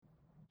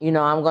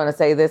I'm going to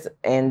say this,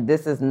 and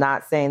this is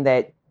not saying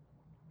that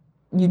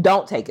you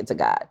don't take it to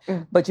God,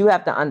 but you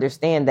have to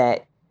understand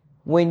that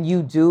when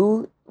you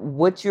do,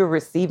 what you're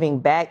receiving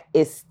back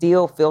is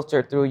still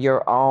filtered through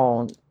your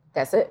own.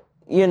 That's it.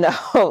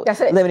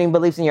 That's it. Limiting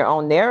beliefs in your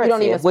own narrative. You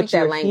don't even speak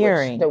that language.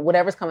 Hearing.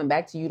 Whatever's coming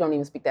back to you, you don't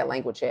even speak that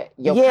language yet.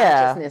 Your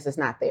consciousness is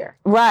not there.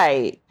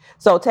 Right.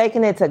 So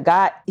taking it to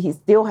God, he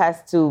still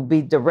has to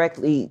be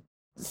directly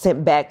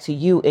sent back to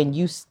you, and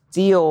you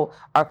still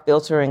are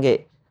filtering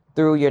it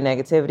through your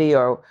negativity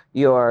or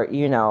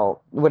your,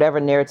 whatever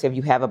narrative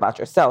you have about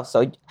yourself.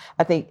 So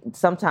I think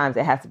sometimes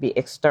it has to be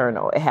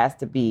external. It has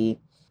to be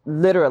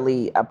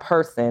literally a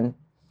person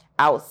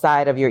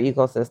outside of your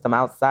ecosystem,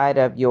 outside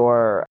of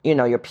your,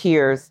 your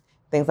peers,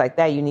 things like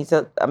that. You need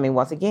to,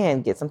 once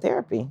again, get some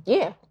therapy.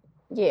 Yeah.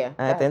 Yeah.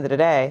 At the end of the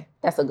day.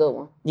 That's a good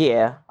one.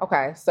 Yeah.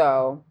 Okay.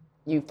 So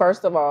you,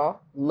 first of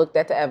all, looked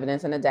at the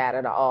evidence and the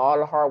data, all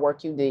the hard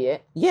work you did.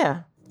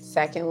 Yeah.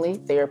 Secondly,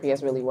 therapy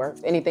has really worked.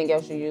 Anything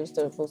else you use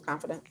to boost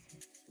confidence?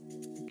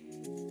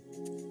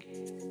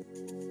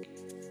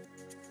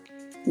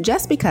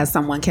 Just because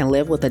someone can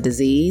live with a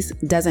disease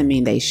doesn't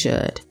mean they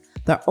should.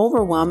 The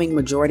overwhelming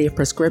majority of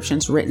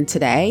prescriptions written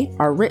today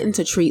are written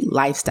to treat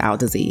lifestyle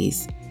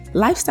disease.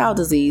 Lifestyle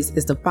disease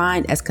is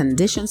defined as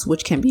conditions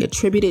which can be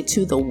attributed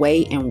to the way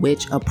in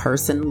which a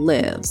person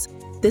lives.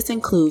 This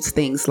includes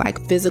things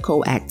like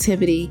physical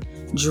activity,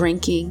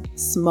 drinking,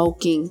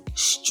 smoking,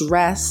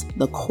 stress,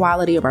 the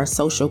quality of our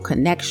social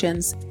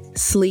connections,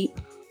 sleep,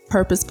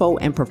 purposeful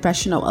and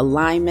professional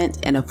alignment,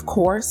 and of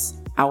course,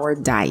 our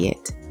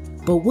diet.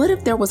 But what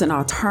if there was an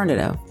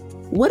alternative?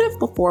 What if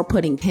before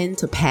putting pen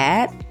to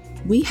pad,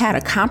 we had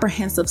a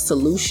comprehensive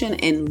solution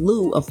in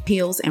lieu of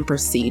pills and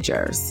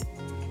procedures?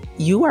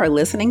 You are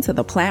listening to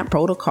the Plant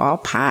Protocol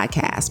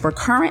podcast for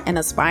current and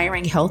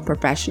aspiring health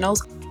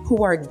professionals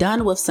who are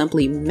done with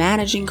simply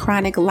managing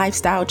chronic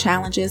lifestyle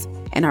challenges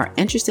and are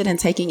interested in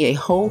taking a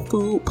whole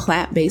food,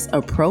 plant-based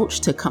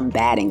approach to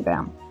combating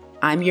them.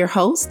 I'm your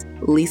host,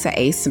 Lisa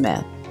A.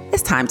 Smith.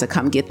 It's time to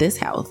come get this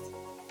health.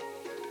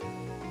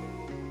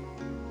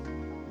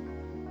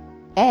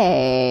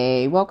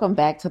 Hey, welcome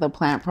back to the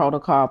Plant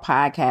Protocol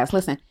podcast.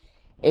 Listen,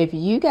 if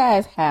you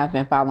guys have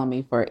been following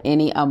me for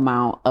any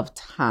amount of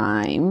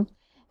time,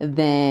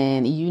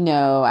 then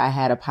I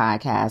had a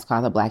podcast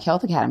called the Black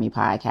Health Academy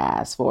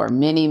podcast for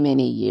many,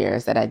 many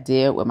years that I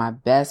did with my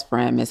best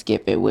friend, Miss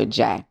Get Fit with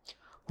Jaye.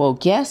 Well,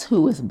 guess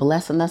who is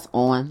blessing us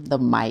on the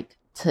mic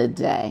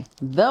today?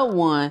 The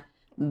one,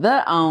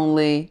 the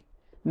only,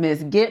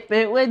 Miss Get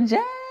Fit with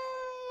Jaye.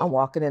 I'm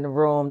walking in the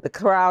room. The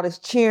crowd is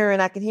cheering.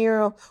 I can hear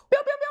them. Pew,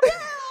 pew, pew,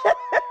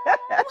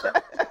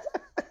 pew.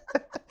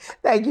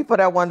 Thank you for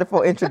that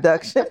wonderful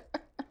introduction.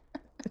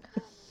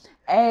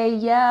 Hey,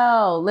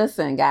 yo,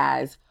 listen,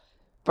 guys.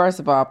 First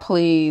of all,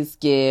 please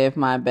give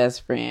my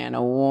best friend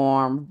a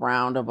warm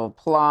round of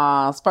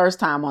applause. First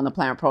time on the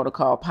Plant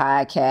Protocol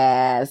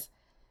podcast.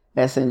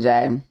 Listen,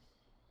 Jaye,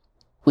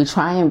 we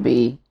try and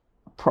be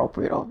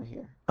appropriate over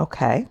here.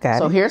 Okay, got it.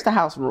 So here's the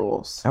house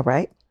rules. All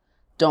right.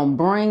 Don't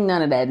bring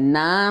none of that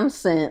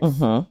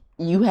nonsense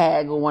you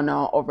had going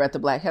on over at the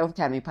Black Health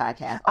Academy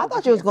podcast. I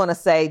thought you was going to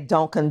say,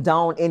 don't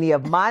condone any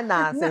of my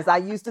nonsense I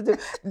used to do.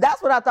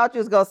 That's what I thought you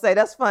was going to say.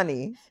 That's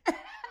funny.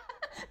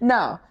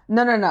 No.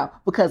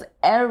 Because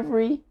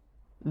every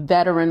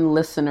veteran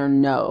listener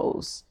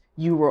knows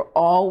you were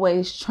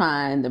always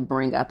trying to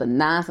bring out the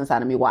nonsense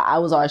out of me while I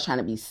was always trying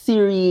to be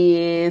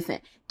serious and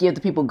give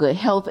the people good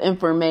health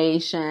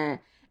information.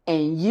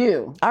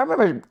 And I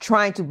remember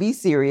trying to be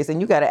serious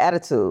and you got an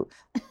attitude.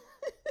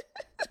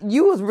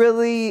 You was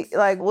really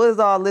like, what is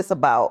all this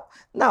about?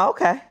 No,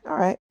 okay. All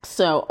right.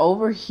 So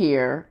over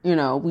here,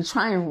 we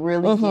try and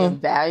really give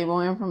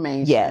valuable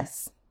information.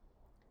 Yes.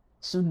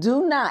 So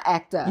do not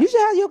act up. You should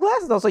have your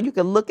glasses on so you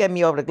can look at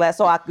me over the glass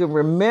so I can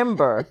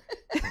remember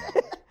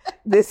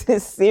this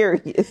is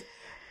serious.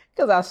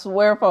 Because I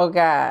swear for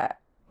God,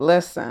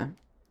 listen.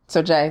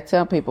 So Jaye,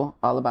 tell people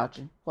all about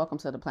you. Welcome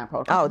to the Plant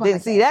Protocol. Oh,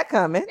 didn't see that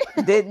coming.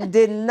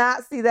 Did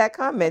not see that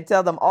coming.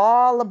 Tell them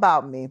all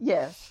about me.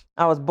 Yes.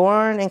 I was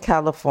born in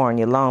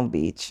California, Long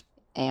Beach.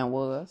 And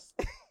was?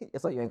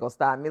 So you ain't gonna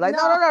stop me. Like,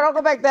 no, don't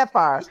go back that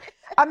far.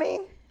 I'm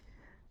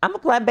a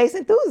plant-based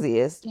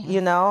enthusiast.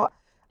 Yes.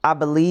 I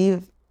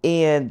believe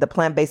in the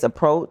plant-based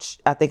approach.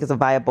 I think it's a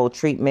viable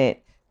treatment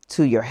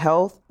to your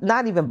health.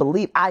 Not even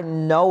believe, I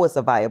know it's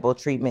a viable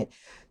treatment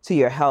to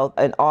your health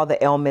and all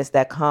the ailments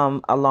that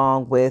come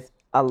along with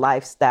a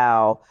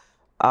lifestyle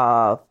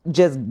of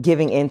just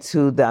giving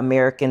into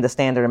the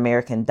standard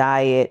American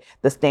diet,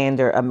 the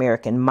standard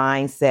American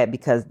mindset,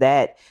 because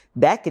that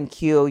can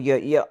kill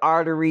your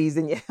arteries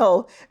and your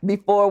health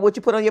before what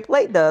you put on your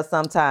plate does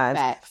sometimes.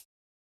 Facts.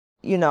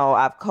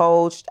 I've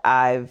coached,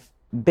 I've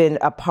been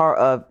a part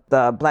of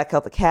the Black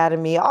Health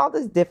Academy, all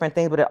these different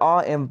things, but it all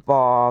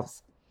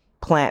involves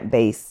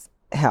plant-based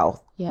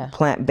health,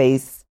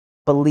 plant-based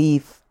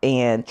belief,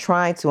 and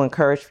trying to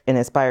encourage and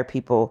inspire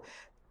people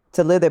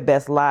to live their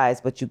best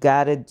lives, but you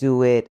got to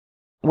do it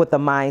with the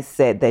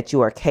mindset that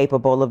you are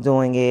capable of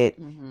doing it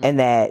and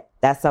that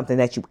that's something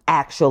that you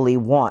actually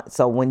want.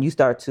 So when you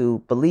start to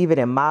believe it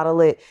and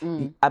model it,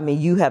 I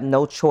mean, you have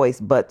no choice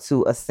but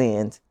to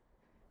ascend.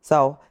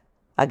 So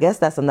I guess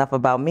that's enough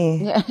about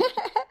me. Yeah.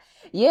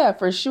 Yeah,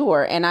 for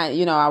sure. And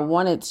I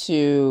wanted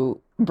to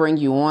bring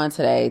you on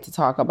today to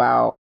talk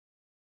about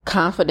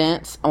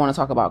confidence. I want to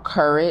talk about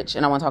courage,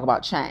 and I want to talk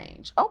about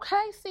change.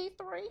 Okay,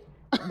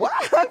 C3. What?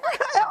 I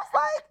was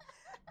like,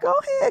 go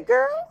ahead,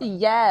 girl.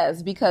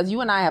 Yes, because you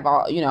and I have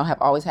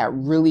always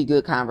had really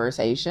good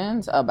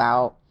conversations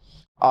about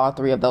all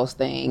three of those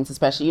things,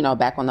 especially,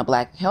 back on the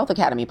Black Health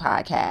Academy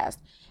podcast.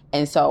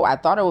 And so I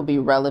thought it would be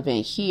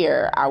relevant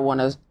here. I want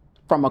to,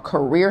 from a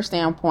career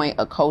standpoint,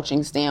 a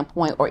coaching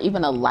standpoint, or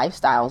even a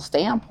lifestyle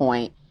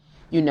standpoint,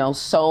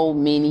 so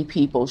many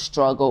people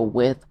struggle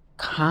with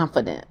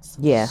confidence.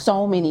 Yeah.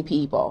 So many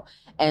people.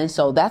 And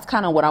so that's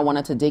kind of what I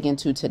wanted to dig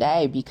into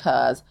today,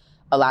 because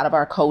a lot of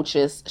our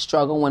coaches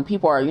struggle when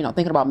people are,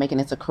 thinking about making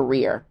it a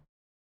career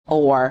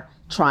or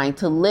trying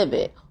to live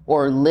it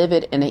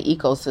in an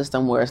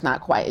ecosystem where it's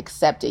not quite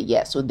accepted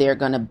yet. So they're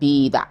going to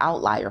be the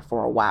outlier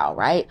for a while,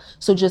 right?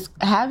 So just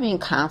having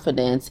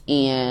confidence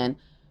in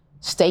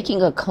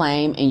staking a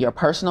claim in your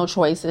personal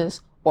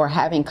choices, or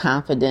having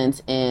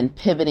confidence in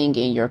pivoting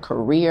in your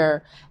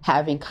career,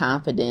 having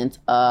confidence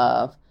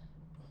of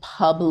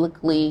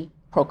publicly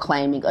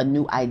proclaiming a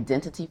new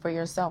identity for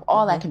yourself,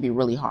 all that can be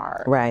really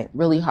hard. Right.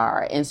 Really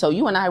hard. And so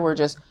you and I were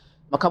just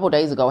a couple of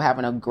days ago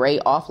having a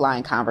great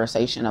offline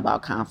conversation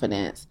about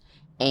confidence.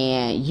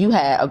 And you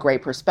had a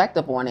great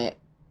perspective on it,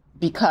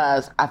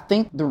 because I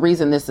think the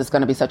reason this is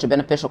going to be such a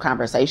beneficial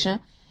conversation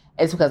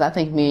is because I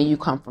think me and you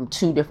come from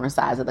two different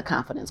sides of the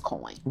confidence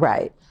coin.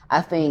 Right.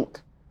 I think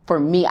for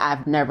me,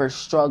 I've never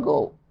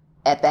struggled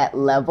at that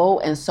level.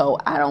 And so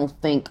I don't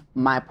think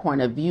my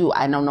point of view,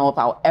 I don't know if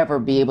I'll ever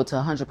be able to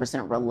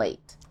 100%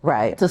 relate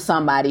Right. to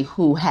somebody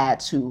who had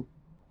to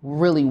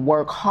really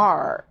work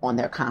hard on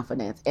their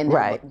confidence and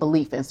their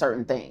belief in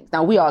certain things.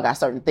 Now, we all got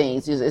certain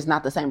things. It's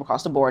not the same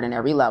across the board in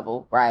every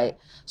level, right?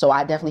 So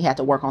I definitely had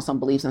to work on some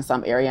beliefs in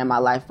some area in my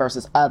life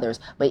versus others.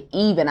 But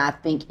I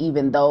think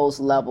even those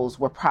levels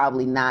were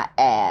probably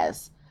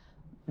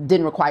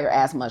didn't require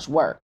as much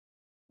work.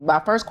 My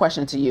first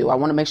question to you, I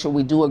want to make sure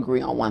we do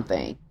agree on one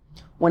thing.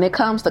 When it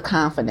comes to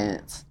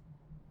confidence,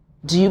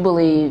 do you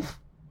believe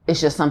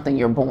it's just something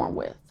you're born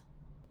with?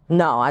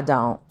 No, I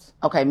don't.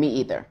 Okay, me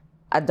either.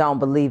 I don't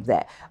believe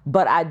that.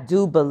 But I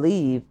do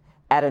believe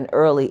at an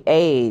early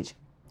age,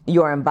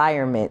 your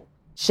environment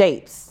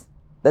shapes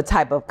the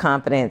type of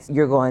confidence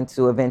you're going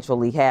to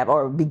eventually have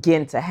or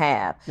begin to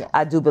have. Yes.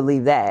 I do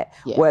believe that.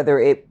 Yeah. Whether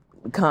it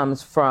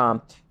comes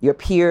from your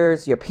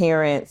peers, your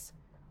parents,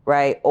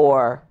 right,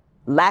 or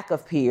lack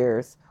of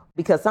peers,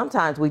 because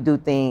sometimes we do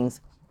things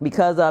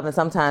because of, and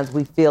sometimes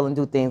we feel and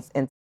do things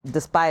in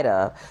despite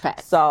of.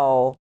 Fact.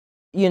 So,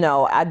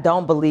 I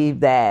don't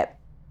believe that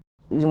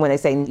when they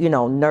say,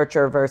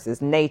 nurture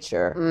versus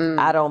nature,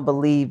 I don't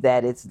believe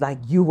that it's like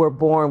you were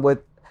born with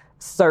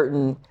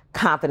certain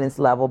confidence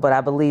level, but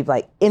I believe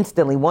like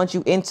instantly, once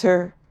you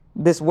enter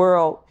this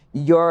world,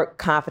 your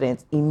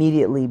confidence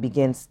immediately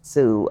begins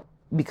to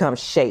become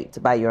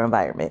shaped by your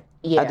environment.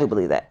 Yeah, I do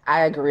believe that.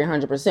 I agree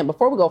 100%.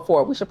 Before we go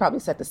forward, we should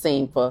probably set the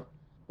scene for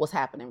what's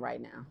happening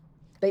right now.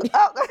 I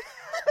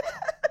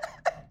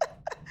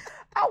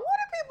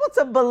wanted people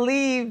to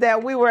believe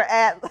that we were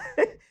at,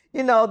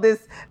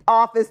 this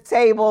office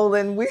table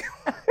and we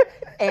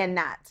and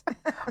not.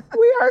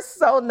 We are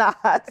so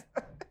not.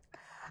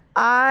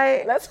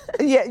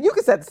 You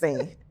can set the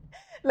scene.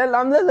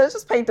 Let's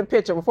just paint the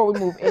picture before we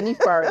move any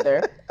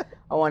further.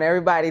 I want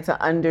everybody to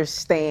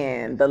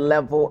understand the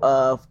level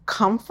of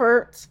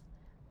comfort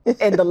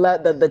and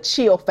the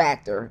chill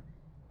factor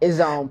is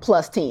on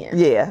 +10.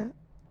 Yeah.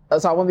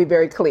 So I want to be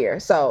very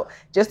clear. So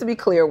just to be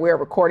clear, we're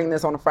recording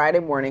this on a Friday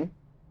morning.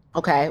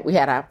 Okay. We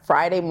had a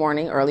Friday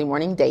morning, early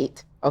morning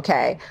date.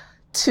 Okay.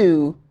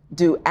 To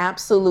do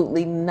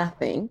absolutely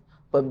nothing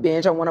but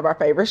binge on one of our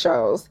favorite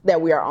shows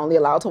that we are only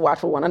allowed to watch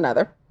for one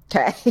another.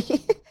 Okay.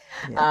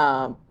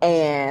 Yeah.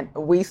 And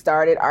we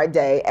started our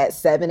day at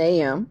 7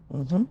 a.m.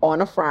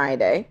 On a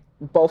Friday,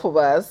 both of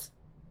us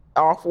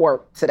off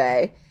work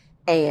today,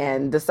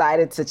 and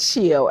decided to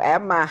chill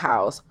at my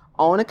house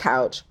on a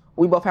couch.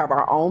 We both have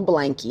our own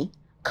blankie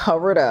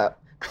covered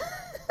up.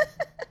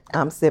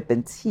 I'm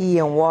sipping tea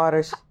and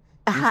water.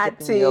 Hot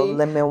tea. Your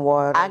lemon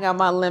water. I got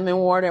my lemon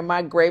water and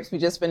my grapes. We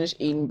just finished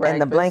eating breakfast.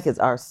 And the blankets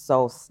are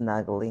so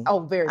snuggly. Oh,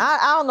 very.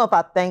 I don't know if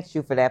I thanked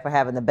you for that, for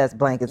having the best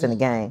blankets in the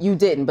game. You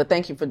didn't, but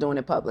thank you for doing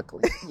it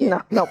publicly.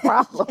 Yeah. No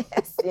problem.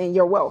 Yes, and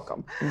you're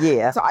welcome.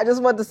 Yeah. So I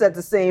just want to set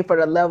the scene for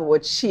the level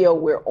of chill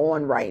we're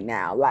on right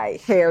now. Like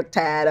hair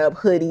tied up,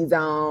 hoodies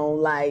on,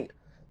 like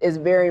is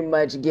very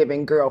much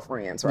giving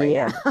girlfriends right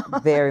Yeah, now.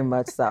 very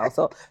much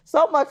so.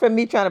 So much for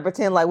me trying to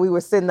pretend like we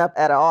were sitting up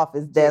at an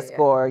office desk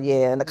or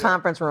in the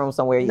conference room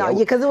somewhere. No, yeah,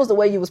 because it was the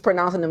way you was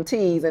pronouncing them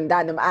T's and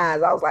dotting them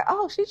I's. I was like,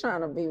 oh, she's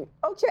trying to be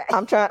okay.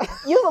 I'm trying.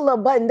 You was a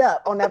little buttoned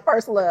up on that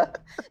first look.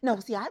 No,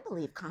 see, I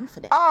believe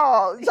confidence.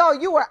 Oh, so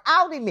you were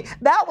outing me.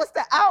 That was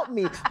to out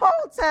me.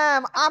 Whole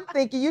time I'm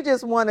thinking you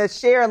just want to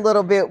share a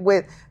little bit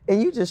with,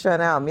 and you just trying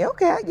to out me.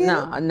 Okay, I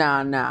get it.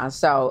 No.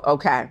 So,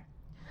 okay.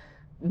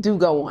 Do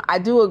go on. I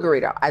do agree,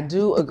 though. I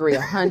do agree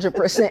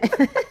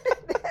 100%.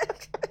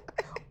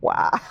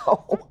 Wow.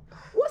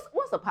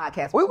 What's a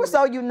podcast? We were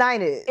so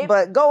united,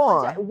 but go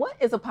on. What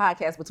is a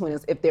podcast between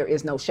us if there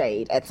is no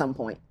shade at some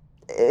point?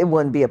 It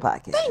wouldn't be a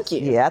podcast. Thank you.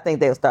 Yeah, I think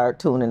they'll start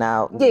tuning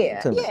out.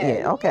 Yeah.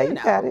 Okay, you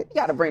got it. You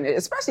got to bring it,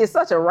 especially it's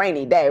such a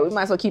rainy day. We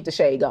might as well keep the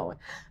shade going.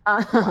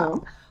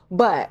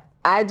 But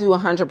I do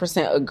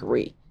 100%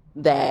 agree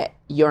that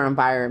your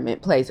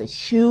environment plays a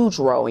huge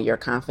role in your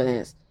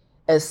confidence,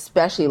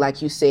 especially,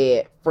 like you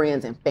said,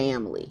 friends and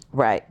family.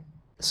 Right.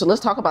 So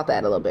let's talk about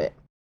that a little bit.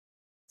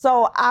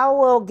 So I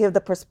will give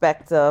the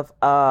perspective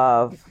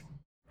of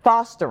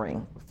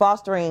fostering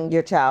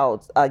your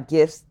child's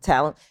gifts,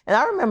 talent. And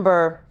I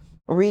remember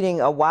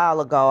reading a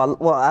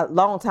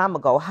long time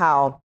ago,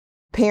 how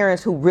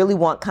parents who really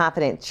want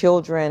confident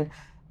children,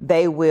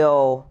 they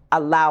will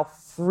allow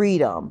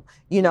freedom,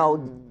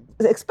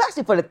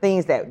 especially for the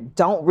things that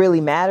don't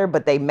really matter,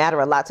 but they matter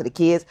a lot to the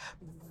kids.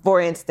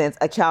 For instance,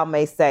 a child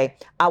may say,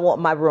 I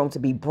want my room to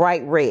be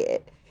bright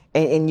red.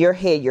 And in your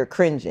head, you're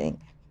cringing.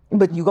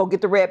 But you go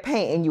get the red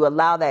paint and you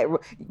allow that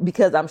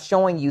because I'm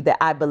showing you that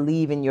I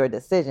believe in your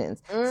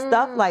decisions.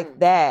 Stuff like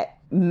that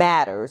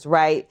matters,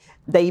 right?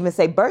 They even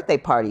say birthday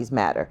parties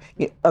matter.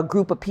 A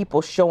group of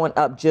people showing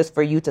up just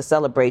for you, to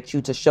celebrate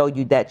you, to show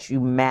you that you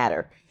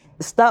matter.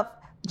 Stuff,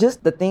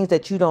 just the things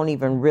that you don't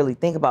even really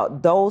think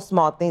about. Those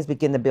small things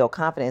begin to build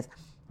confidence.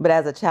 But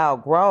as a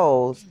child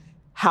grows,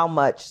 how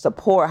much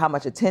support, how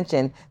much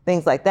attention,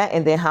 things like that,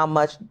 and then how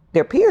much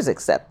their peers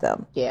accept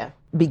them. Yeah.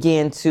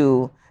 Begin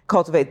to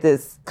cultivate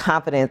this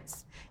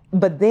confidence.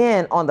 But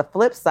then on the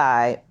flip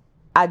side,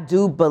 I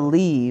do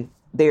believe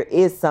there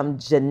is some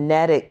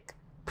genetic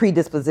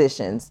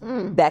predispositions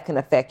that can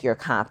affect your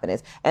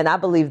confidence. And I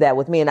believe that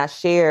with me. And I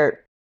shared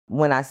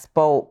when I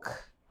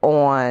spoke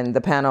on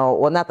the panel,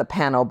 well, not the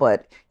panel,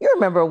 but you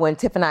remember when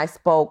Tiff and I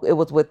spoke, it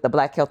was with the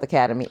Black Health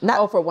Academy.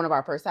 For one of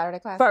our first Saturday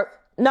classes?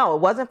 No,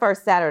 it wasn't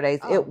First Saturdays.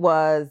 It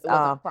was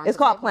it's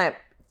called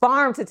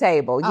Farm to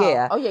Table.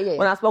 Yeah. Oh, yeah.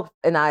 When I spoke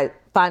and I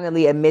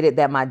finally admitted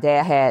that my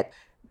dad had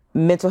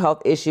mental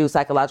health issues,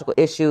 psychological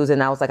issues.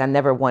 And I was like, I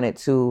never wanted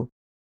to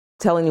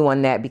tell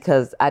anyone that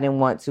because I didn't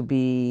want to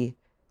be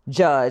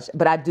judged.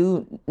 But I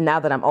do, now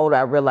that I'm older,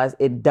 I realize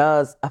it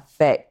does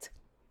affect,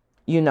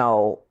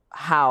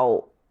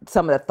 how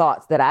some of the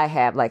thoughts that I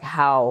have, like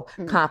how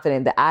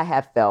confident that I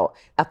have felt.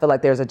 I feel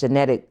like there's a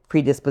genetic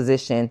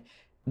predisposition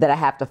that I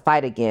have to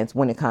fight against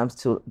when it comes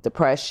to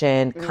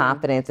depression,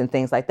 confidence, and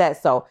things like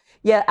that. So,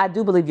 yeah, I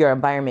do believe your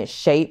environment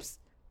shapes.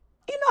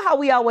 You know how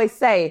we always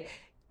say,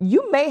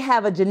 you may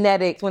have a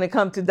genetics when it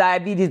comes to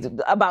diabetes,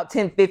 about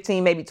 10,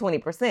 15, maybe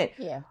 20%.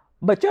 Yeah.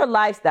 But your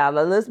lifestyle,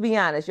 let's be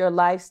honest, your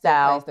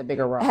lifestyle plays the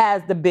bigger role.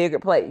 Has the bigger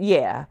play.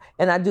 Yeah.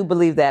 And I do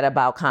believe that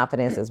about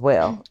confidence as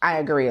well. I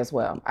agree as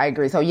well. I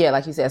agree. So yeah,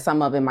 like you said,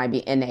 some of it might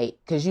be innate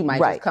because you might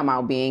just come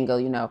out being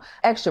a,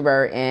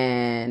 extrovert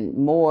and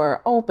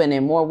more open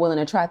and more willing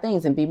to try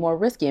things and be more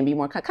risky and be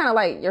more kind of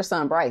like your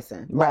son,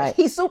 Bryson. Right.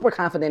 He's super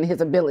confident in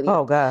his ability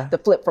to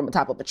flip from the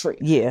top of a tree.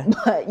 Yeah.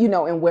 But,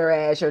 and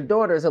whereas your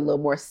daughter's a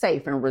little more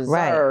safe and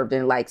reserved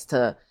and likes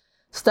to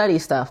study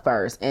stuff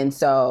first. And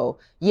so,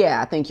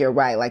 yeah, I think you're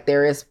right. Like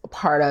there is a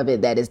part of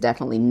it that is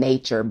definitely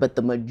nature, but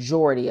the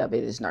majority of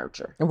it is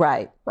nurture.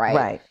 Right.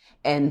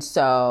 And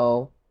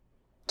so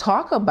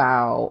talk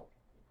about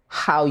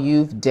how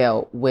you've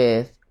dealt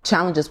with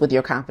challenges with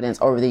your confidence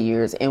over the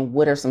years and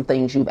what are some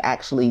things you've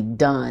actually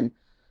done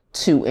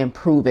to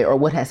improve it or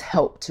what has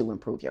helped to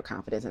improve your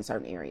confidence in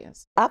certain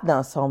areas. I've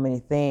done so many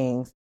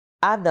things.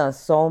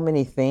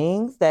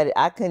 That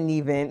I couldn't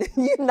even,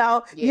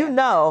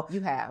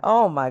 You have.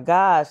 Oh my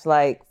gosh.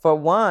 Like for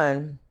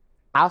one,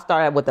 I'll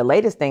start out with the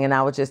latest thing. And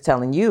I was just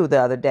telling you the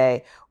other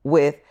day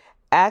with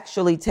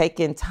actually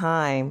taking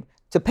time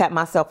to pat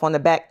myself on the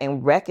back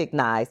and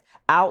recognize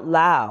out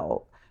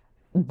loud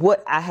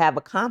what I have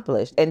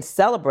accomplished and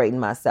celebrating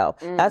myself.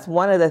 That's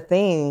one of the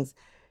things,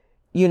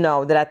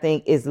 that I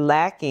think is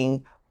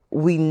lacking.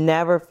 We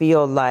never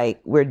feel like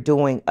we're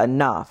doing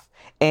enough.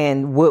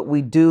 And what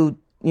we do,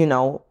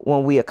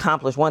 when we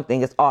accomplish one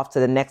thing, it's off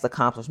to the next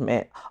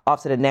accomplishment,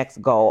 off to the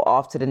next goal,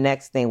 off to the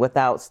next thing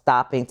without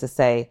stopping to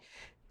say,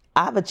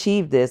 I've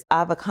achieved this.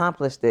 I've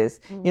accomplished this.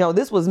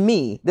 This was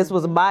me. This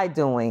was my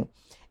doing.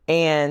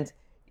 And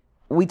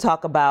we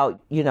talk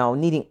about,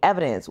 needing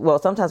evidence. Well,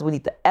 sometimes we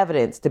need the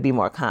evidence to be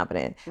more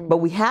confident, but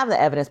we have the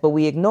evidence, but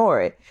we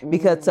ignore it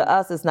because to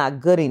us, it's not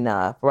good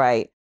enough.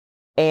 Right.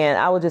 And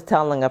I was just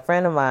telling a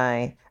friend of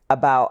mine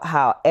about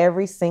how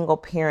every single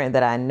parent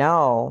that I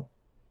know,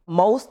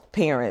 most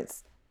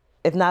parents,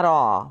 if not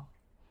all,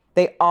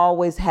 they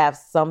always have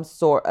some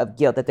sort of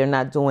guilt that they're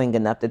not doing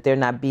enough, that they're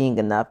not being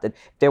enough, that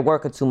they're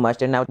working too much,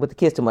 they're not with the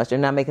kids too much, they're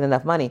not making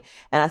enough money.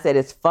 And I said,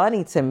 it's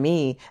funny to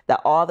me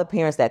that all the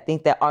parents that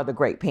think that are the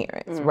great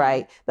parents,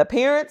 right? The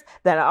parents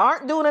that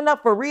aren't doing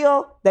enough for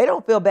real, they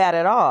don't feel bad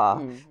at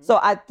all. So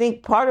I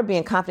think part of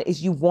being confident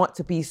is you want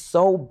to be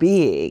so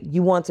big.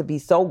 You want to be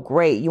so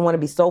great. You want to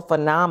be so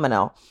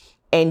phenomenal.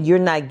 And you're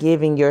not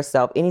giving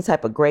yourself any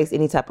type of grace,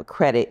 any type of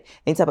credit,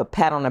 any type of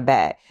pat on the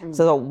back.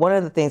 So one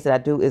of the things that I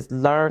do is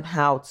learn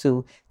how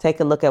to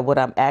take a look at what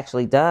I've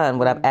actually done,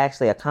 what I've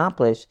actually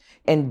accomplished,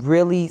 and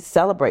really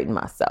celebrating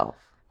myself.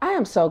 I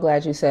am so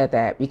glad you said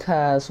that,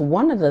 because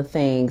one of the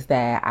things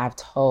that I've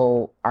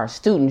told our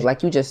students,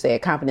 like you just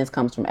said, confidence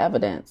comes from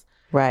evidence.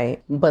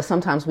 Right. But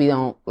sometimes we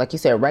don't, like you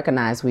said,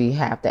 recognize we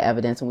have the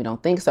evidence and we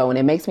don't think so. And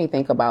it makes me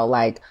think about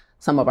like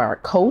some of our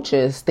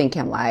coaches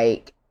thinking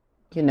like,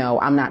 you know,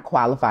 I'm not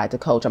qualified to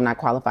coach. I'm not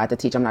qualified to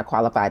teach. I'm not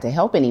qualified to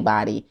help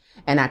anybody.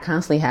 And I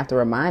constantly have to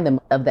remind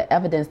them of the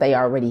evidence they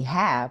already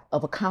have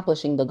of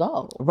accomplishing the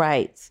goal.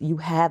 Right. You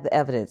have the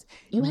evidence.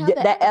 You have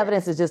that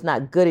evidence is just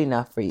not good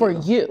enough for you. For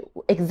you.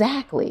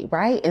 Exactly.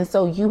 Right. And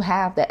so you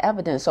have the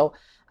evidence. So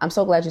I'm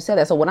so glad you said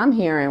that. So what I'm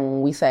hearing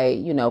when we say,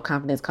 you know,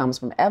 confidence comes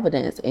from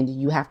evidence, and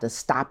you have to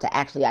stop to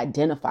actually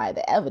identify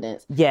the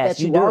evidence that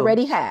you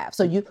already have.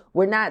 So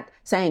we're not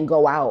saying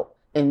go out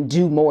and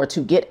do more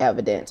to get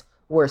evidence.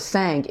 We're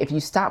saying if you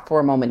stop for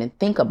a moment and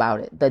think about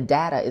it, the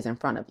data is in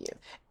front of you.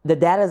 The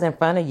data is in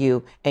front of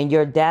you, and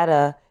your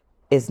data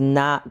is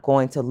not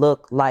going to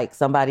look like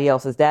somebody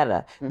else's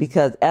data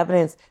because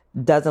evidence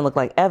doesn't look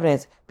like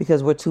evidence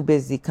because we're too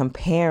busy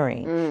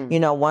comparing. You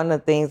know, one of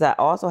the things I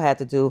also had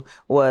to do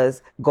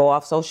was go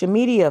off social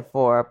media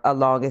for a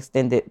long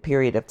extended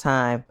period of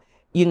time,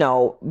 you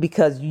know,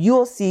 because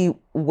you'll see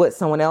what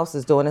someone else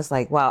is doing. It's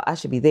like, wow, I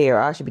should be there,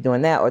 or I should be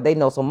doing that, or they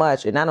know so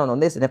much and I don't know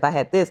this. And if I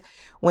had this,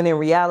 when in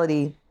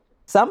reality,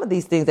 some of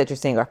these things that you're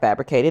seeing are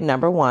fabricated.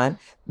 Number one,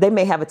 they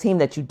may have a team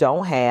that you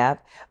don't have.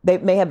 They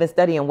may have been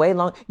studying way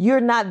long.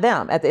 You're not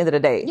them at the end of the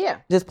day. Yeah.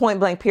 Just point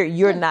blank period.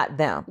 You're not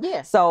them.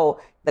 Yeah. So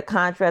the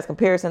contrast,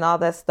 comparison, all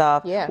that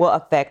stuff will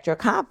affect your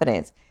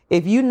confidence.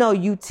 If you know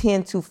you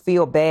tend to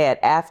feel bad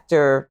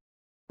after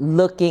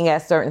looking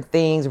at certain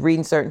things,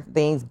 reading certain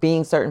things,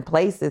 being certain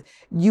places,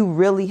 you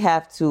really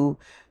have to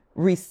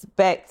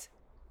respect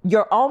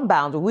your own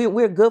boundary.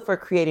 We're good for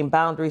creating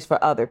boundaries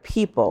for other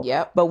people,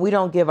 but we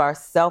don't give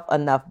ourselves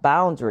enough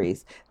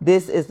boundaries.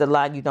 This is the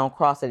line you don't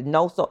cross it.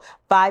 No, so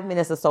 5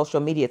 minutes of social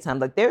media time.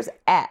 Like there's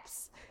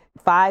apps,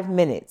 5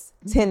 minutes,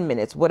 10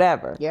 minutes,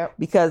 whatever.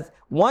 Because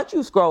once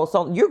you scroll,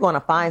 so you're going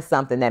to find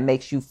something that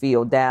makes you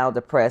feel down,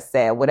 depressed,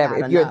 sad,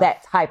 whatever. If you're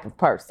that type of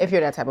person. If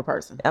you're that type of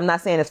person. I'm not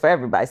saying it's for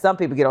everybody. Some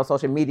people get on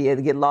social media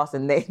to get lost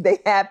and they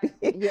happy,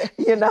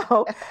 you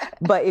know.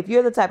 But if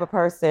you're the type of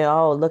person,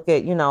 oh, look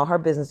at, you know, her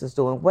business is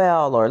doing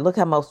well, or look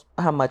how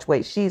much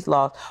weight she's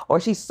lost,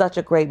 or she's such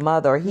a great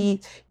mother, or he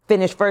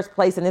finished first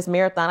place in this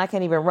marathon, I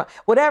can't even run.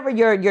 Whatever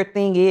your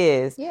thing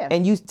is,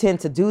 and you tend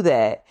to do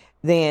that,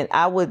 then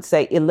I would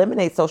say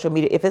eliminate social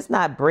media. If it's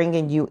not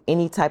bringing you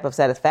any type of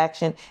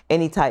satisfaction,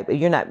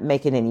 you're not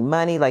making any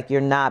money, like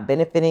you're not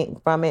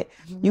benefiting from it,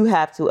 you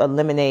have to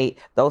eliminate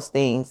those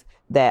things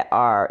that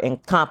are in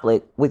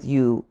conflict with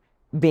you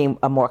being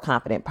a more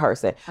confident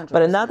person. 100%.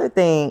 But another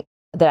thing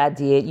that I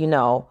did, you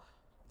know,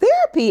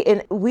 therapy,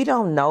 and we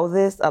don't know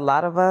this, a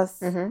lot of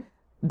us,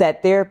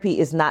 that therapy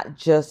is not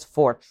just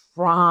for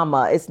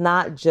trauma. It's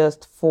not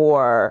just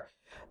for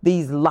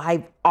these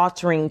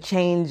life-altering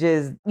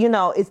changes. You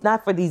know, it's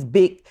not for these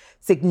big,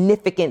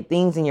 significant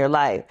things in your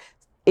life.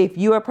 If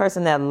you're a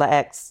person that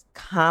lacks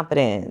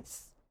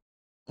confidence,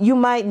 you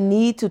might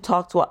need to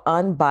talk to an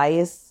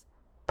unbiased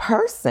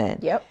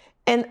person.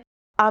 And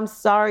I'm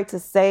sorry to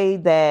say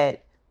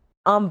that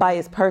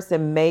unbiased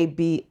person may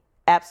be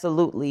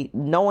absolutely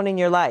no one in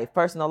your life,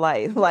 personal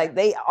life. Like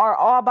they are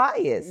all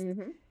biased.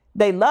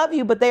 They love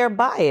you, but they are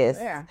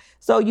biased.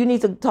 So you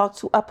need to talk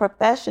to a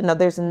professional.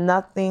 There's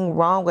nothing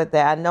wrong with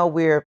that. I know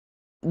we're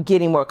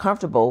getting more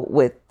comfortable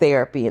with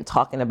therapy and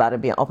talking about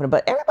it, being open,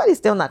 but everybody's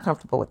still not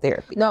comfortable with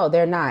therapy. No,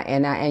 they're not.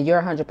 And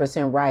you're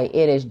 100% right.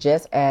 It is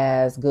just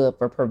as good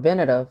for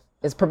preventative.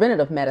 It's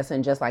preventative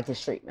medicine, just like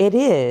it's treatment. It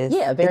is.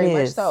 Yeah, very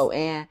much so.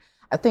 And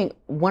I think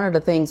one of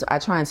the things I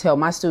try and tell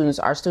our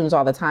students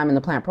all the time in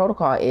the plant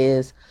protocol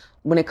is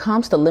when it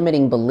comes to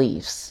limiting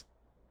beliefs,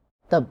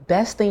 the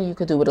best thing you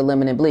could do with a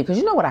limiting belief, because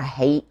you know what I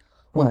hate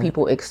when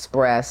people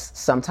express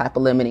some type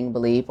of limiting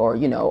belief, or,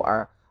 you know,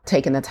 are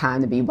taking the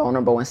time to be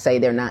vulnerable and say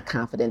they're not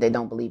confident, they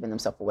don't believe in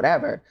themselves or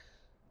whatever.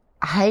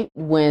 I hate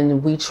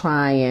when we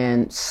try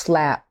and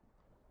slap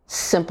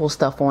simple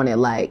stuff on it,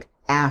 like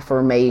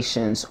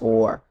affirmations,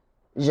 or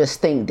just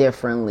think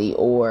differently,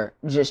 or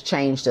just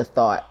change the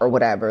thought or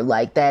whatever.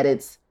 Like that,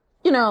 it's,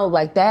 you know,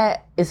 like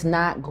that is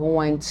not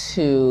going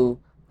to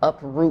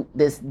uproot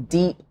this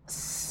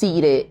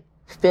deep-seated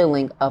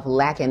feeling of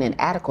lack and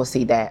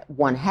inadequacy that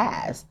one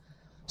has.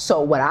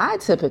 So what I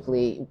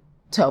typically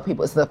tell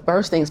people is the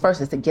first things first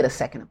is to get a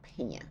second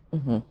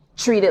opinion.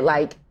 Treat it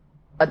like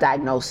a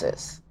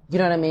diagnosis. You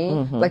know what I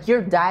mean? Like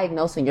you're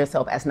diagnosing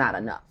yourself as not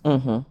enough.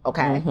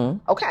 Okay.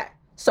 Okay.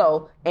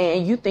 So,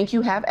 and you think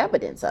you have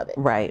evidence of it.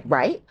 Right.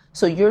 Right.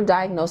 So you're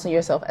diagnosing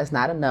yourself as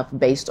not enough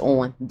based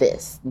on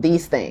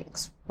these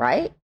things,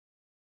 right?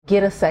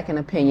 Get a second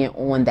opinion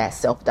on that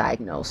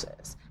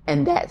self-diagnosis.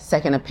 And that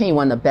second opinion,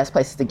 one of the best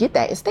places to get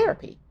that is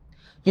therapy,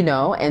 you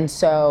know? And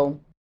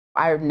so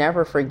I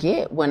never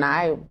forget when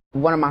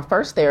one of my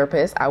first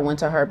therapists, I went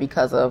to her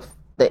because of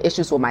the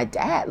issues with my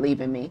dad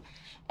leaving me.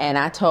 And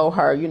I told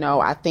her, you know,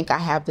 I think I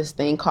have this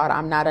thing called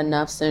I'm not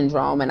enough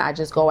syndrome, and I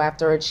just go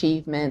after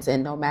achievements,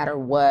 and no matter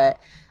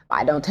what,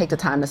 I don't take the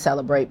time to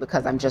celebrate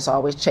because I'm just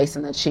always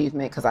chasing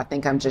achievement because I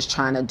think I'm just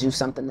trying to do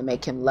something to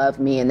make him love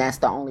me, and that's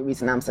the only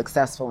reason I'm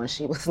successful. And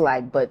she was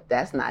like, but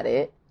that's not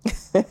it.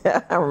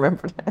 I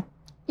remember that.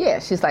 Yeah,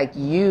 she's like,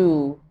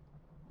 you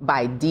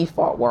by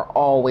default were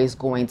always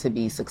going to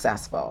be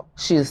successful.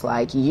 She's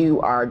like,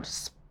 you are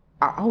just,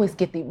 I always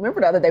get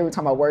remember the other day we were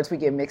talking about words we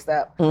get mixed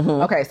up?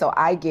 Okay, so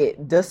I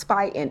get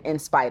despite and in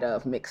spite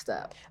of mixed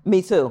up.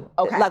 Me too.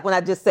 Okay. Like when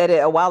I just said it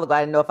a while ago,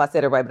 I didn't know if I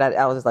said it right, but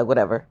I was just like,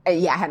 whatever.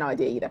 Yeah, I had no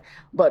idea either.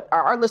 But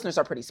our listeners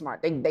are pretty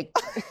smart. They they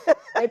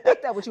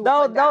picked up what you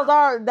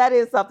were that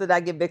is something that I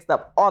get mixed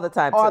up all the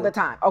time. All the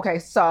time. Okay,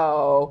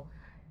 so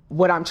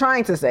what I'm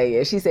trying to say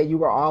is she said you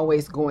were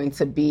always going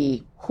to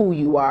be who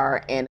you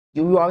are, and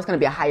you were always going to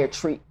be a higher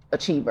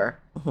achiever.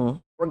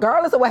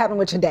 Regardless of what happened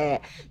with your dad,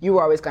 you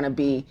were always going to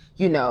be,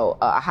 you know,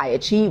 a high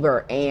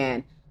achiever.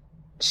 And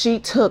she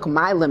took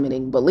my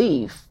limiting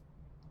belief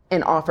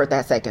and offered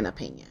that second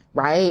opinion,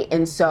 right?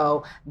 And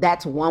so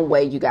that's one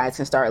way you guys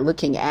can start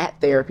looking at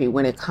therapy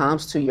when it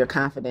comes to your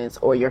confidence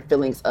or your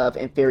feelings of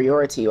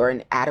inferiority or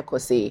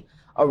inadequacy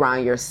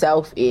around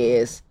yourself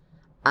is,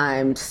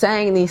 I'm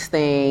saying these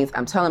things,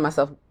 I'm telling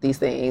myself these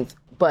things,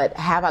 but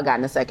have I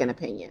gotten a second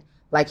opinion?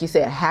 Like you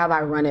said, have I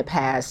run it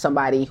past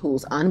somebody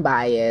who's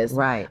unbiased,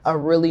 right? A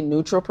really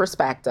neutral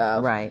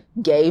perspective, right?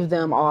 Gave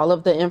them all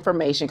of the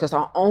information, because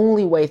the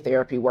only way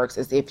therapy works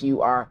is if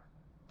you are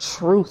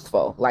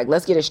truthful. Like,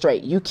 let's get it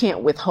straight. You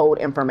can't withhold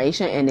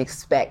information and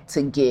expect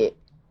to get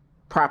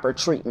proper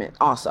treatment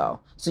also.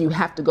 So you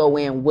have to go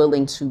in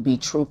willing to be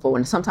truthful.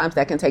 And sometimes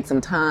that can take some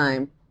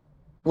time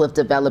with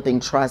developing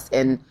trust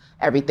and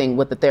everything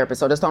with the therapist.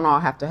 So this don't all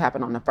have to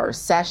happen on the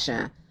first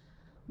session.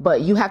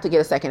 But you have to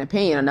get a second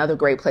opinion. Another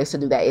great place to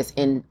do that is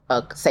in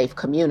a safe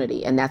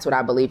community. And that's what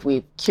I believe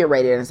we've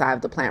curated inside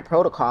of the Plant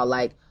Protocol.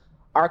 Like,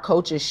 our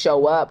coaches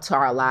show up to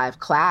our live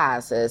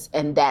classes,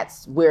 and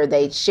that's where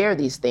they share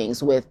these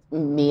things with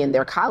me and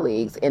their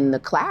colleagues in the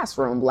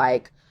classroom.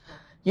 Like,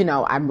 you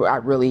know, I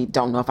really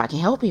don't know if I can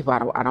help people.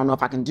 I don't know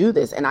if I can do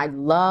this. And I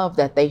love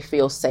that they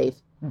feel safe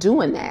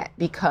doing that,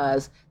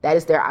 because that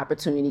is their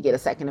opportunity to get a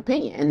second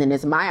opinion. And then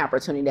it's my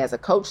opportunity as a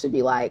coach to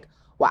be like,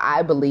 well,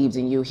 I believed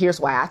in you. Here's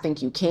why I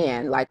think you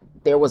can. Like,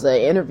 there was an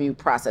interview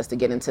process to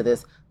get into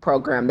this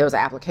program. There was an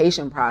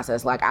application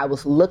process. Like, I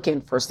was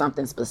looking for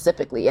something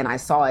specifically, and I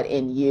saw it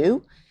in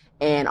you.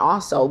 And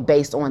also,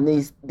 based on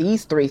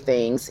these three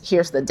things,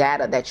 here's the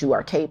data that you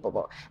are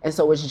capable. And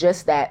so it's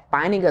just that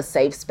finding a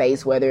safe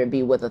space, whether it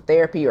be with a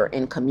therapy or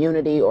in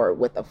community or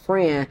with a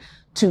friend,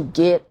 to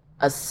get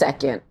a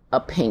second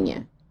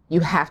opinion.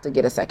 You have to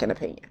get a second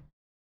opinion.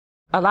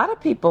 A lot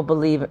of people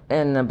believe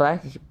in the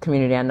Black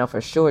community, I know for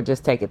sure,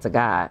 just take it to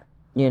God,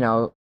 you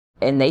know,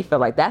 and they feel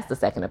like that's the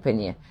second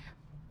opinion,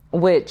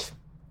 which,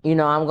 you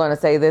know, I'm going to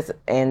say this,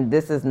 and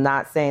this is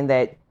not saying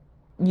that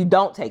you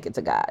don't take it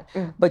to God,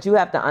 but you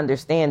have to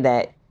understand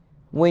that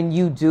when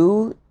you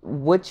do,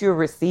 what you're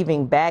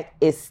receiving back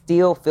is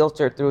still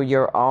filtered through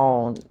your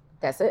own.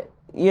 That's it.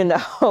 You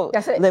know,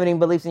 that's it. Limiting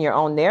beliefs in your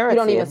own narrative. You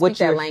don't even speak what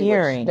that you're language.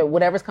 Hearing.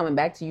 Whatever's coming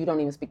back to you, you don't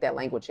even speak that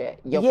language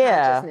yet. Your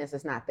consciousness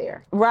is not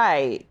there.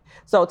 Right.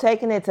 So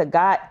taking it to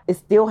God, it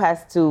still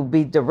has to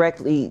be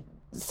directly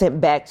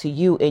sent back to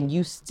you, and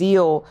you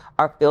still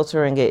are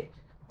filtering it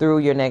through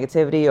your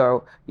negativity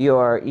or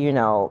your, you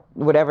know,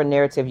 whatever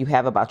narrative you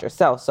have about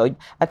yourself. So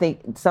I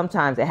think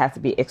sometimes it has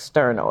to be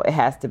external. It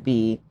has to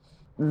be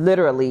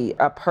literally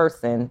a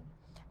person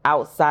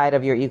outside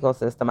of your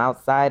ecosystem,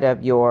 outside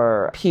of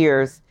your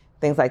peers,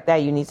 things like that.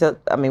 You need to,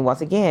 I mean, once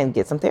again,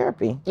 get some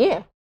therapy.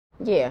 Yeah.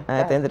 Yeah.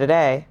 At the end of the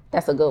day.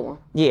 That's a good one.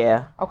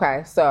 Yeah.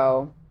 Okay.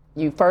 So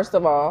you, first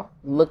of all,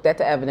 looked at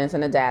the evidence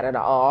and the data,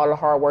 all the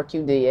hard work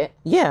you did.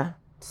 Yeah.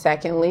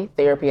 Secondly,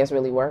 therapy has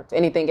really worked.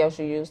 Anything else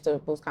you use to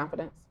boost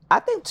confidence? I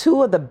think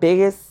two of the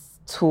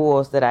biggest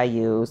tools that I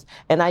use,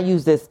 and I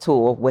use this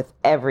tool with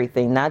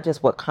everything, not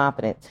just with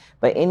confidence,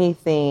 but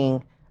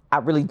anything I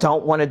really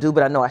don't want to do,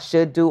 but I know I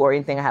should do, or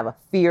anything I have a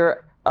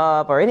fear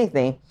of, or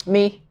anything.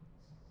 Me.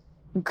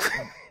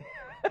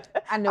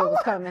 I knew it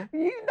was coming.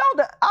 You know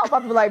that I was about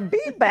to be like, be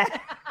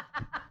back.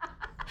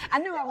 I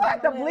knew I was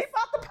like to bleep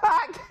out the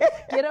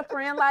podcast. Get a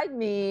friend like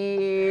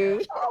me.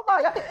 Oh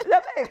my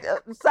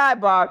God.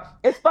 Sidebar.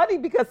 It's funny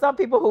because some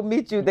people who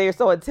meet you, they're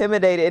so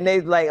intimidated, and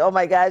they're like, oh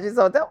my God, you're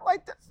so dumb.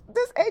 Like,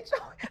 this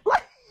HO,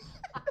 like,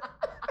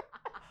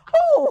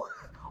 who?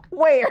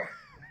 Where?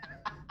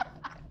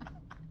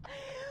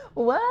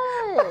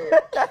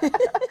 What?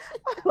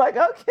 Like,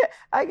 okay,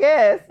 I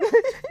guess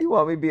you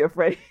want me to be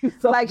afraid of you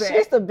so Like, bad.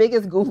 she's the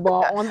biggest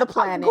goofball on the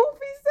planet.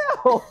 Goofy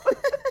self.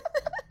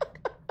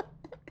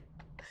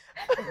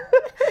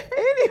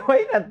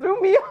 Anyway, that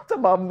threw me off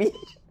about me.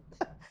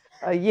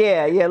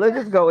 Yeah, let's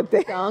just go with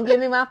that. Don't give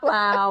me my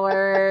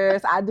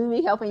flowers. I do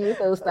be helping you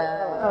through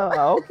stuff.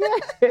 Okay.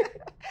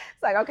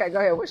 It's like, okay, go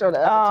ahead. We'll show the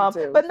other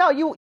two, too. But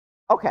no,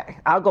 okay,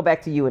 I'll go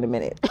back to you in a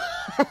minute.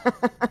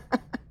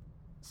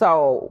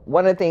 So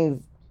one of the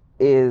things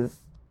is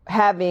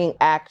having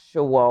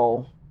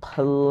actual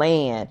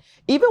plan.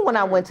 Even when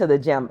I went to the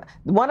gym,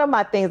 one of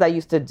my things I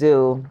used to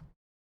do,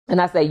 and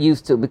I say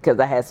used to because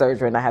I had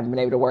surgery and I haven't been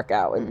able to work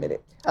out in a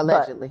minute.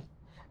 Allegedly.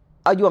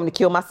 Oh, you want me to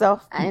kill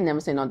myself? I ain't never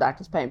seen no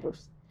doctor's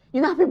papers.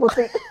 You know how people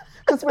think,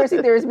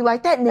 conspiracy theories be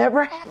like, that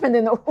never happened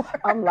in the world.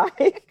 I'm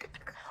like,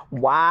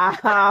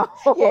 wow.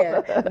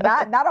 Yeah,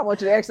 not I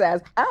want you to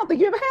exercise. I don't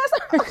think you ever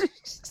had surgery.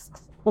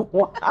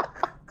 Wow.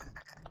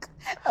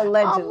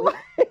 Allegedly.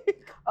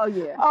 Like, Oh,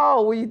 yeah.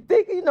 oh, well, you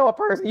think you know a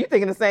person, you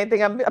thinking the same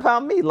thing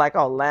about me, like,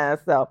 oh, lying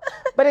self.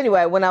 But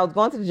anyway, when I was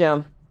going to the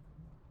gym,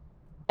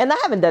 and I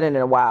haven't done it in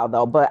a while,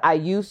 though, but I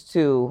used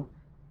to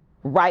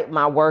write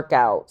my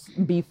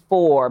workouts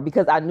before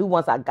because I knew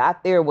once I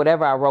got there,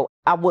 whatever I wrote,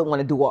 I wouldn't want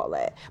to do all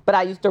that. But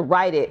I used to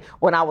write it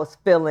when I was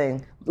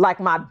feeling like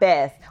my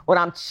best, when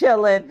I'm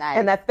chilling, Nice.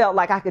 and I felt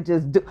like I could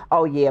just do,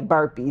 oh, yeah,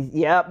 burpees.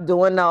 Yep,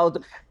 doing those.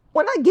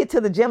 When I get to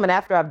the gym and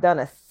after I've done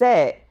a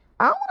set,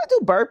 I don't want to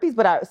do burpees,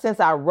 but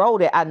since I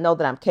wrote it, I know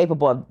that I'm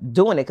capable of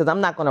doing it because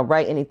I'm not going to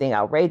write anything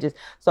outrageous.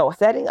 So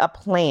setting a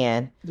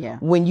plan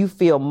when you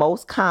feel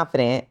most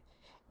confident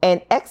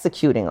and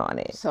executing on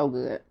it. So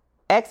good.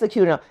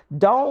 Executing.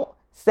 Don't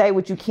say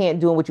what you can't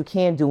do and what you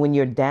can do when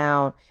you're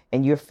down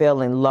and you're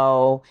feeling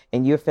low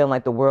and you're feeling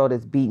like the world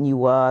is beating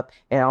you up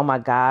and, oh my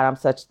God, I'm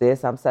such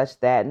this, I'm such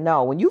that.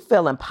 No, when you're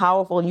feeling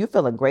powerful and you're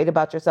feeling great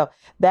about yourself,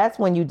 that's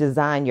when you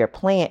design your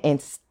plan and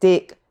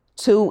stick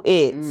to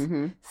it.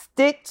 Mm-hmm.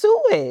 Stick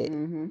to it.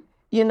 Mm-hmm.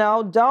 You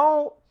know,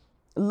 don't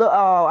look,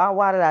 oh,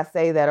 why did I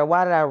say that? Or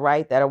why did I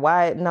write that? Or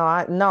why?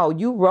 No,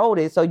 you wrote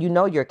it. So you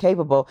know you're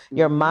capable. Mm-hmm.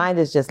 Your mind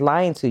is just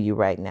lying to you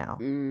right now.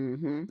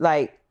 Mm-hmm.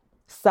 Like,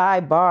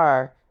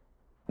 sidebar,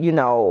 you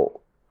know,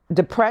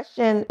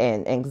 depression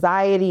and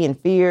anxiety and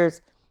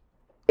fears,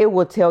 it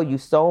will tell you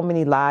so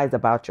many lies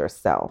about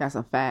yourself. That's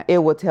a fact. It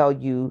will tell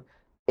you,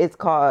 it's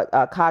called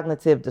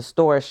cognitive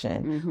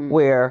distortion,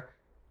 where,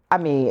 I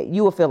mean,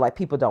 you will feel like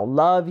people don't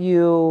love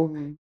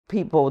you,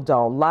 people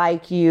don't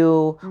like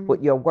you,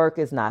 your work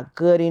is not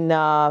good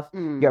enough,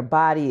 your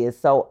body is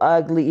so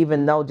ugly,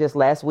 even though just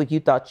last week you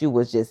thought you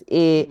was just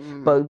it.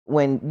 But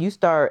when you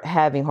start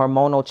having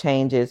hormonal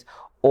changes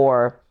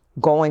or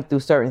going through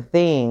certain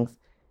things,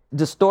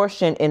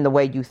 distortion in the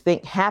way you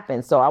think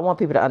happens. So I want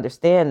people to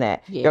understand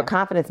that your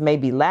confidence may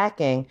be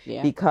lacking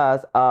because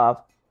of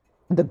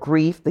the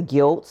grief, the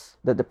guilt,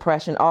 the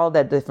depression, all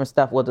that different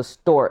stuff will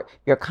distort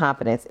your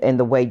confidence in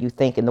the way you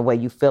think and the way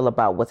you feel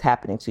about what's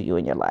happening to you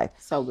in your life.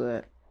 So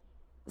good.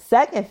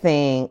 Second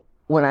thing,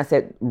 when I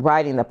said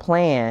writing the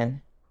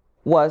plan,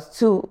 was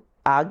to,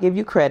 I'll give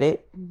you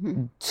credit,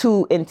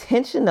 to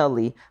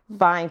intentionally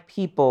find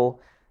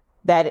people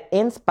that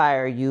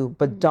inspire you,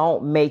 but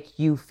don't make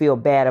you feel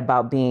bad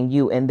about being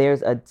you. And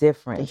there's a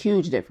difference. A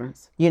huge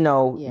difference. You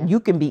know,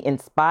 you can be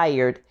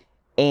inspired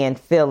and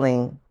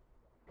feeling,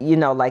 you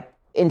know, like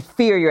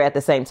inferior at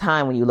the same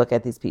time when you look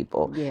at these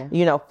people. Yeah.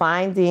 You know,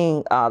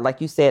 finding,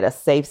 like you said, a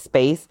safe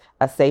space,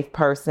 a safe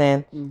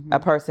person, a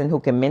person who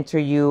can mentor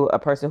you, a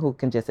person who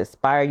can just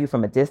inspire you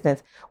from a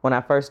distance. When I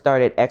first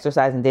started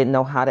exercising, didn't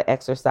know how to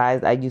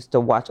exercise, I used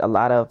to watch a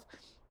lot of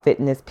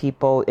fitness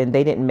people and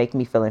they didn't make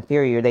me feel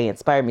inferior. They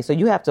inspired me. So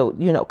you have to,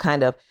 you know,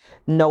 kind of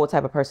know what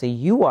type of person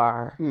you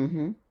are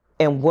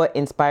and what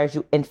inspires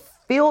you and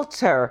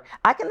filter.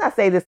 I cannot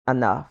say this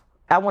enough.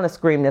 I want to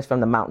scream this from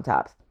the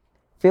mountaintops.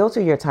 Filter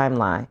your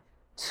timeline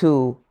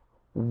to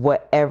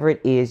whatever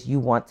it is you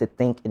want to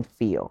think and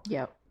feel.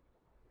 Yep.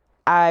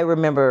 I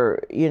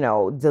remember, you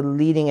know,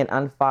 deleting and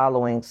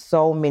unfollowing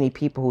so many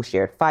people who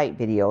shared fight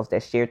videos,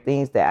 that shared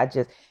things that I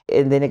just,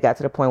 and then it got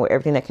to the point where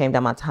everything that came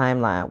down my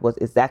timeline was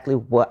exactly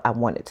what I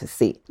wanted to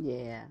see.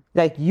 Yeah.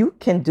 Like, you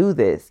can do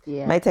this.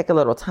 Yeah. It might take a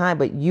little time,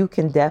 but you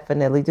can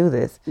definitely do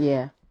this.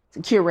 Yeah.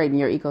 Curating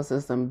your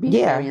ecosystem, be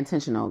very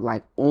intentional,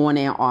 like on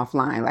and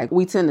offline. Like,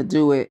 we tend to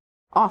do it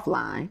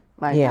offline.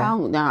 Like,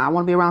 oh, no, I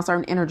want to be around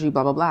certain energy,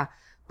 blah, blah, blah.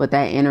 But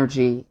that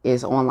energy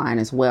is online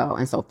as well.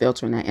 And so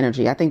filtering that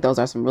energy, I think those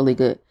are some really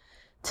good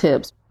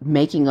tips.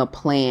 Making a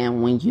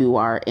plan when you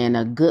are in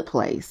a good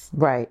place.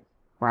 Right.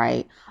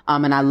 Right.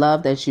 And I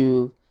love that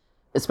you,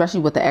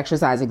 especially with the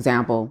exercise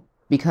example,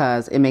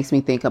 because it makes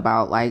me think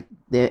about like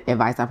the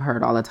advice I've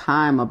heard all the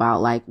time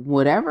about like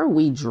whatever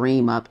we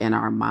dream up in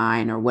our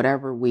mind or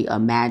whatever we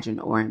imagine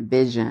or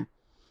envision,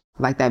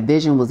 like that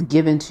vision was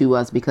given to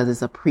us because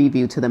it's a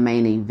preview to the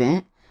main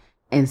event.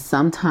 And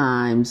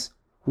sometimes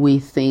we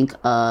think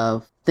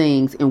of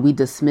things and we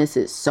dismiss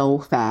it so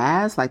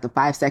fast, like the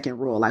 5-second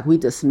rule, like we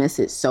dismiss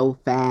it so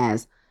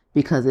fast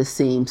because it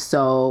seems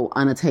so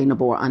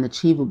unattainable or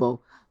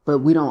unachievable. but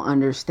we don't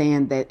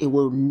understand that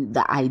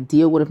the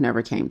idea would have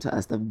never came to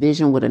us. The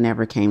vision would have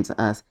never came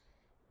to us.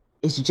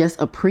 It's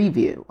just a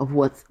preview of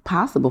what's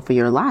possible for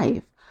your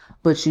life.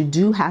 But you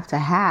do have to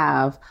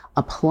have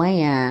a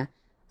plan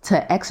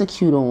to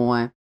execute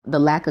on. The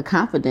lack of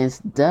confidence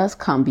does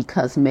come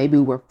because maybe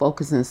we're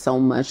focusing so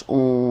much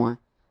on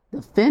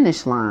the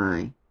finish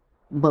line,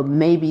 but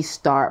maybe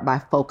start by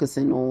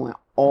focusing on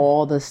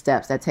all the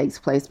steps that takes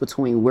place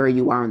between where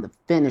you are and the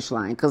finish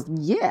line. Because,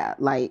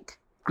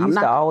 You used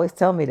to always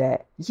tell me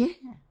that. Yeah.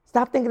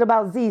 Stop thinking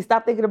about Z.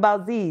 Stop thinking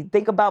about Z.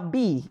 Think about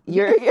B.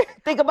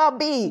 Think about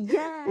B.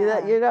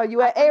 Yeah.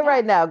 You at A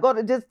right now.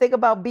 Just think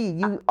about B.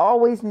 You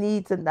always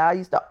need to now. I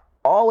used to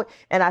always,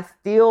 and I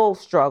still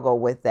struggle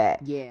with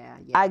that. Yeah.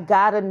 I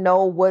gotta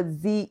know what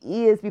Z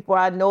is before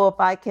I know if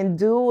I can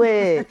do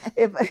it.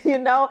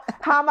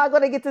 How am I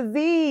gonna get to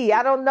Z?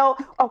 I don't know.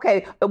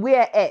 Okay, but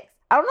we're at X.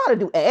 I don't know how to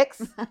do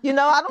X. I don't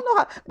know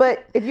how.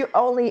 But if you're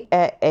only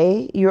at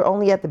A, you're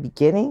only at the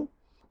beginning.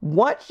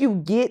 Once you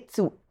get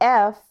to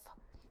F,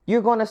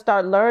 you're going to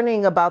start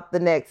learning about the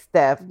next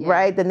step,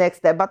 right? The next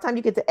step. By the time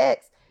you get to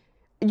X,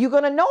 you're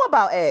going to know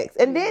about X.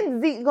 And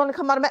then Z is going to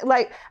come out of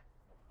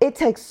it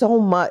takes so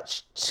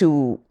much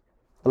to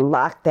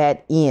lock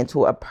that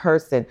into a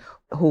person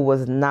who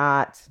was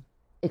not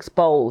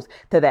exposed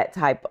to that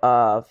type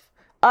of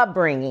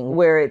upbringing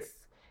where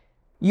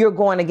you're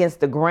going against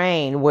the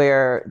grain,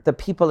 where the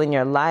people in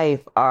your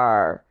life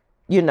are,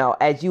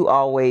 as you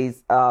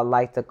always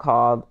like to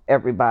call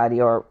everybody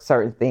or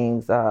certain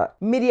things,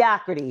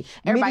 mediocrity.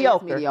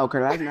 Everybody's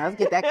mediocre. Let's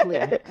get that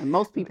clear. And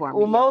most people are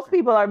mediocre. Well, most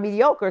people are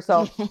mediocre.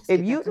 So if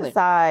you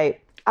decide,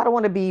 I don't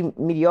want to be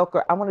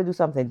mediocre, I want to do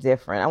something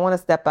different. I want to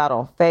step out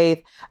on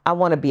faith. I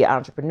want to be an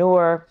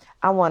entrepreneur.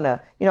 I want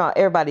to,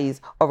 everybody's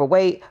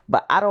overweight,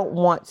 but I don't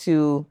want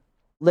to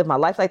live my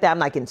life like that. I'm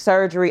not getting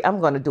surgery.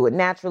 I'm going to do it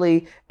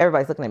naturally.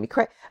 Everybody's looking at me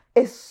crazy.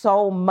 It's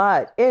so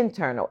much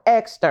internal,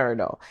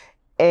 external.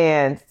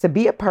 And to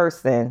be a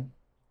person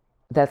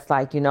that's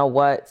like, you know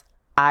what?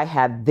 I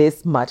have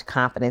this much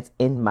confidence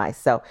in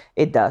myself.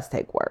 It does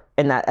take work.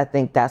 And I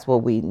think that's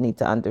what we need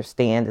to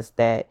understand is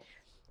that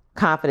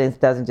confidence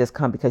doesn't just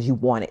come because you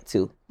want it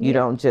to. You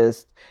don't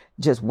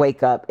just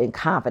wake up in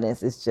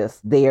confidence. It's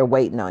just there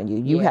waiting on you.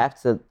 You have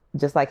to,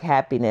 just like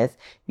happiness,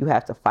 you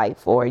have to fight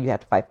for it. You have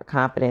to fight for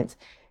confidence.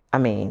 I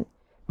mean,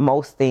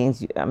 most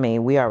things,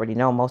 we already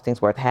know most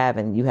things worth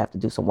having, you have to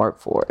do some work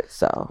for it.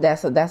 So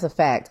that's a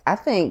fact. I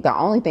think the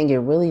only thing it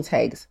really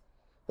takes,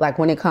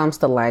 when it comes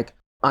to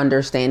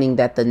understanding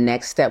that the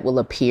next step will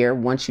appear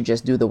once you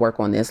just do the work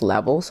on this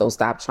level. So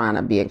stop trying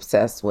to be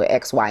obsessed with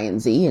X, Y, and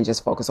Z and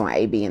just focus on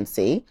A, B, and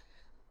C.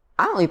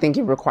 I only think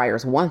it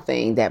requires one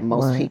thing that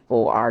most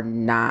people are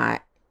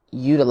not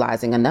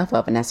utilizing enough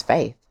of, and that's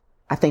faith.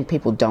 I think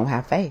people don't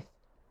have faith.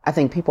 I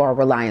think people are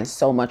relying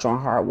so much on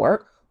hard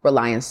work,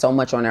 relying so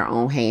much on their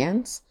own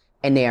hands,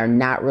 and they are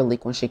not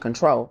relinquishing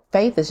control.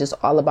 Faith is just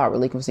all about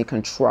relinquishing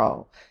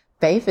control.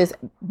 Faith is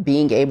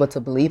being able to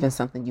believe in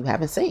something you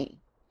haven't seen.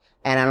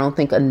 And I don't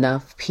think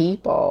enough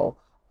people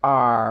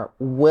are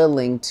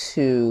willing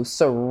to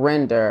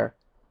surrender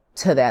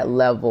to that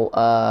level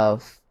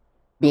of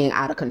being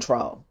out of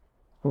control.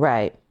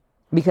 Right.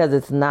 Because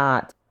it's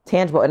not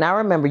tangible. And I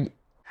remember,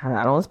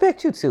 I don't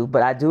expect you to,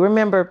 but I do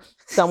remember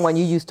someone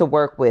you used to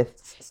work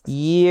with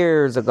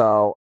years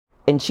ago.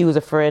 And she was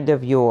a friend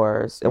of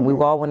yours, and we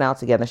all went out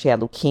together. She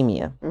had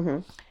leukemia. Mm-hmm.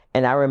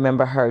 And I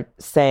remember her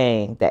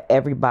saying that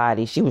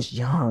everybody, she was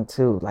young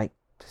too,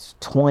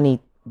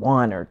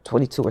 21 or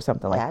 22 or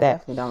something like that. I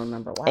definitely don't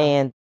remember. Wow.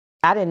 And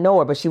I didn't know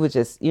her, but she was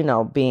just,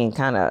 being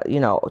kind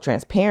of,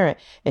 transparent.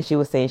 And she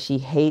was saying she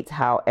hates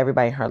how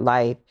everybody in her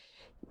life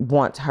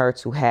wants her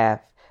to have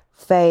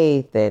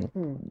faith and,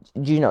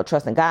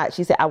 trust in God.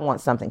 She said, I want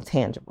something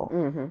tangible.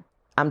 Mm-hmm.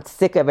 I'm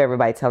sick of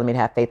everybody telling me to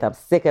have faith. I'm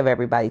sick of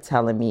everybody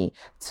telling me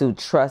to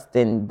trust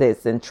in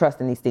this and trust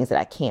in these things that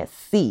I can't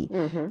see.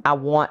 Mm-hmm. I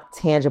want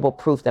tangible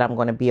proof that I'm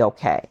going to be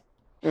okay.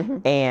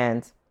 Mm-hmm.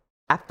 And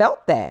I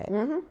felt that.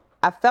 Mm-hmm.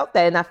 I felt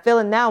that. And I feel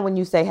it now when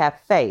you say have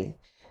faith.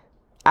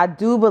 I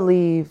do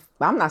believe.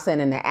 I'm not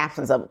saying in the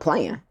absence of a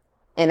plan.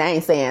 And I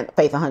ain't saying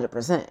faith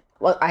 100%.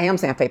 Well, I am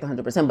saying faith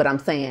 100%, but I'm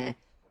saying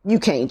you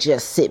can't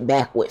just sit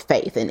back with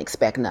faith and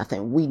expect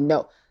nothing. We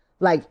know,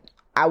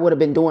 I would have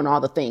been doing all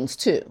the things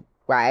too.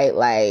 Right?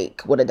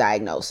 With a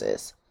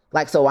diagnosis.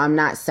 So I'm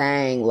not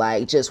saying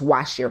just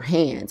wash your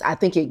hands. I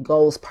think it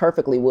goes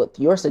perfectly with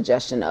your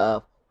suggestion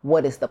of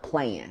what is the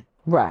plan.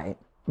 Right.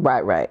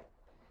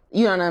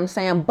 You know what I'm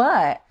saying?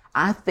 But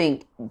I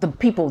think the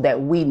people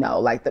that we know,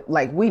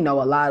 we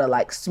know a lot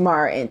of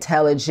smart,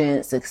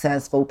 intelligent,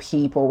 successful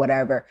people,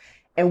 whatever.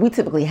 And we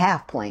typically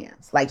have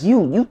plans.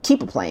 You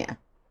keep a plan.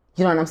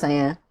 You know what I'm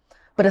saying?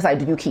 But it's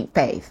do you keep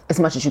faith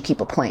as much as you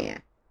keep a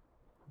plan?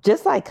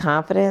 Just like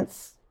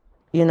confidence.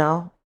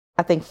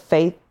 I think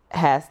faith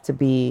has to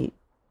be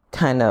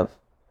kind of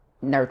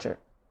nurtured.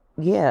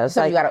 Yeah. It's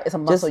a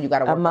muscle you got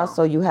to work on. A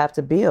muscle you have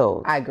to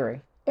build. I agree.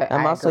 A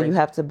muscle you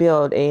have to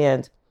build.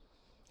 And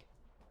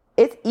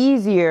it's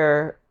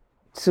easier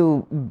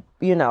to,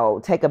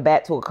 take a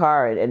bat to a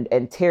car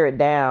and tear it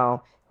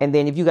down And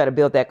then if you got to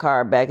build that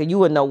car back, you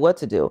wouldn't know what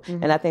to do.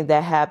 Mm-hmm. And I think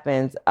that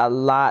happens a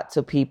lot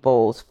to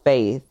people's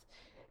faith.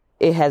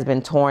 It has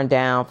been torn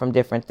down from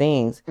different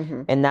things.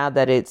 Mm-hmm. And now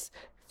that it's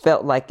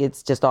felt like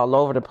it's just all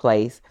over the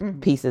place,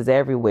 Mm-hmm. pieces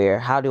everywhere,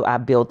 how do I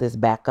build this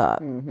back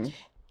up? Mm-hmm.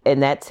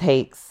 And that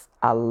takes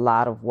a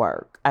lot of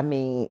work. I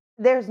mean,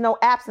 there's no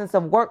absence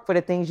of work for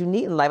the things you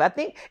need in life. I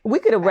think we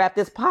could have wrapped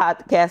this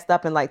podcast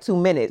up in like 2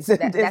 minutes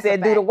and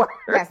said, do the work.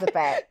 That's a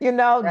fact. You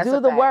know, That's do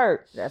a the fact.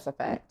 work. That's a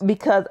fact.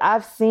 Because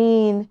I've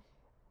seen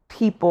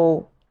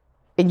people,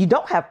 and you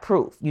don't have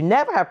proof. You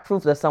never have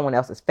proof of someone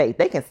else's faith.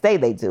 They can say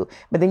they do,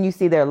 but then you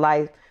see their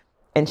life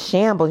in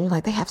shambles. And you're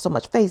like, they have so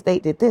much faith. They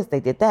did this, they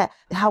did that.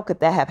 How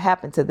could that have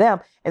happened to them?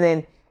 And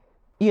then,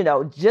 you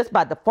know, just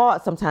by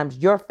default, sometimes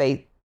your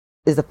faith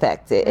is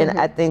affected. Mm-hmm. And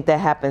I think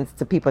that happens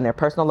to people in their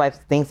personal lives,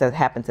 things that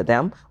happen to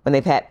them when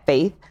they've had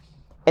faith.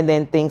 And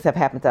then things have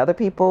happened to other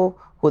people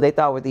who they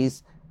thought were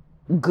these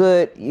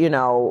good, you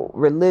know,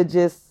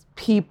 religious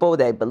people.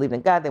 They believed in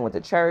God. They went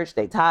to church.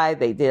 They tithed.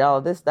 They did all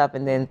of this stuff.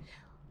 And then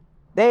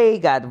they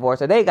got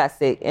divorced or they got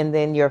sick. And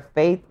then your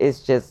faith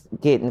is just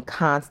getting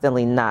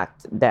constantly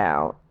knocked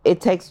down.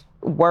 It takes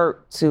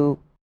work to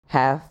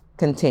have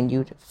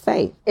continued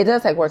faith. It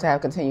does take work to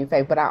have continued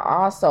faith, but I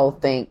also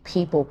think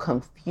people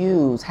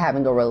confuse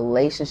having a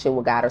relationship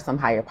with God or some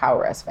higher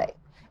power as faith.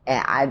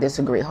 And I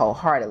disagree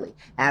wholeheartedly.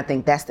 And I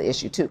think that's the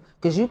issue too.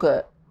 Because you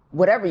could,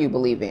 whatever you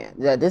believe in,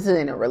 this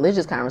isn't a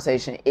religious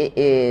conversation. It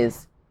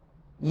is,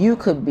 you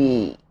could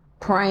be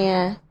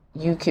praying,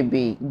 you could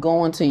be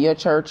going to your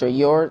church or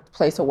your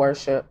place of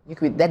worship. You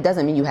could be, that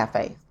doesn't mean you have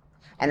faith.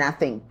 And I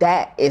think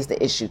that is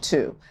the issue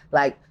too.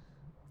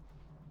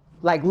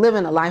 Like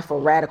living a life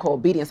of radical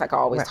obedience, like I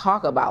always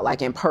talk about,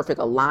 like in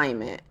perfect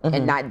alignment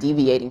and not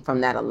deviating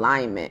from that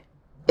alignment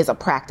is a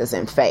practice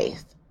in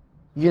faith.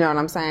 You know what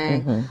I'm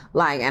saying?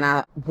 Like, and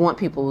I want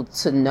people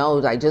to know,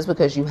 like, just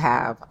because you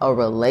have a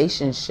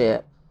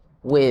relationship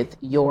with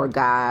your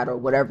God or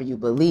whatever you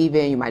believe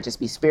in, you might just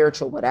be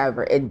spiritual,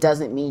 whatever, it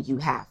doesn't mean you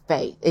have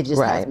faith. It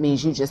just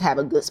means you just have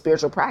a good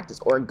spiritual practice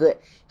or a good,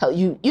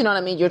 you know what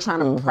I mean? You're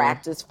trying to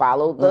practice,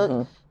 follow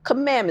the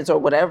commandments or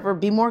whatever,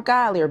 be more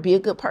godly or be a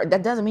good person.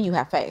 That doesn't mean you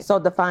have faith. So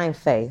define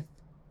faith.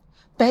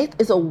 Faith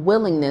is a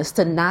willingness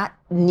to not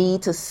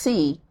need to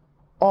see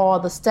all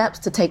the steps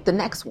to take the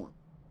next one.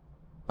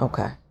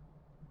 Okay.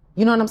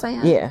 You know what I'm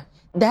saying? Yeah.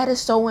 That is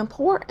so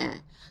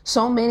important.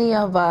 So many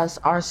of us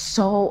are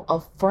so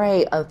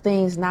afraid of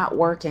things not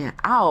working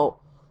out.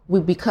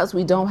 Because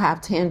we don't have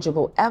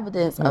tangible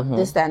evidence of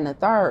this, that, and the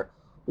third,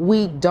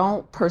 we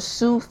don't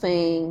pursue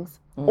things.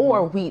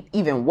 Or we,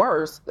 even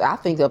worse, I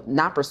think of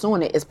not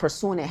pursuing it is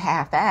pursuing it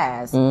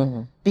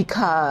half-assed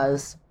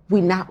because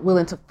we're not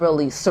willing to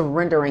fully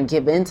surrender and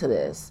give into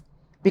this.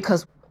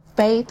 Because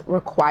faith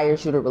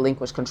requires you to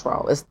relinquish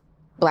control. It's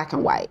black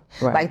and white.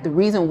 Right. Like the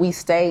reason we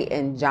stay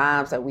in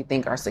jobs that we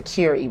think are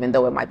secure, even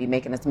though it might be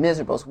making us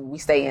miserable, is we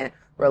stay in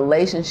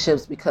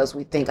relationships because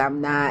we think I'm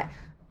not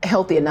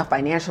healthy enough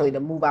financially to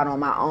move out on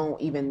my own,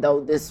 even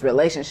though this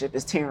relationship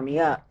is tearing me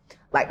up.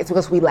 Like, it's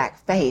because we lack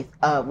faith.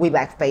 We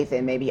lack faith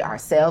in maybe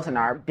ourselves and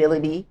our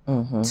ability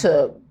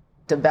to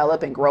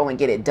develop and grow and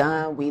get it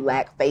done. We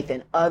lack faith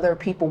in other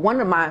people. One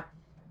of my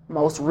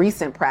most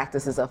recent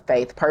practices of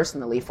faith,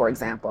 personally, for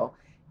example,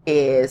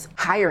 is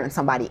hiring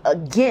somebody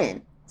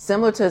again,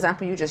 similar to the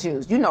example you just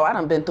used. You know, I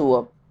done been through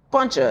a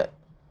bunch of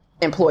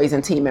employees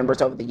and team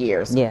members over the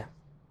years. Yeah.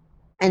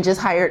 And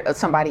just hired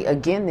somebody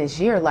again this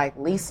year, like,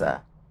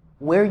 Lisa,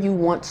 where you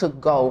want to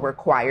go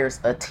requires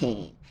a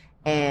team.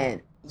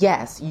 And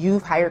yes,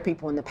 you've hired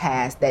people in the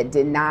past that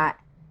did not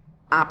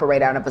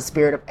operate out of a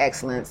spirit of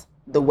excellence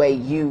the way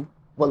you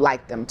would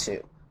like them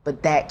to.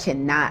 But that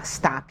cannot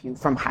stop you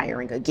from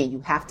hiring again.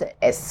 You have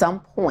to, at some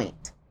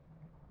point,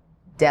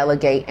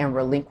 delegate and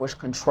relinquish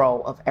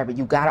control of everything.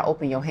 You got to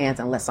open your hands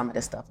and let some of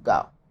this stuff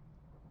go.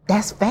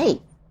 That's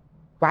faith,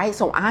 right?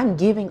 So I'm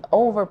giving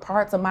over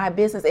parts of my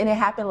business. And it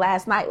happened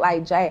last night.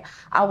 Like, Jay,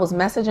 I was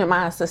messaging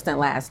my assistant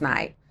last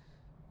night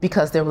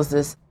because there was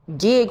this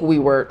gig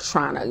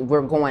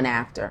we're going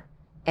after.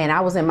 And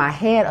I was in my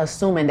head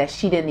assuming that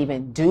she didn't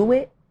even do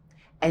it.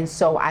 And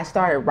so I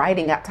started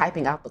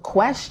typing out the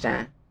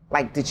question,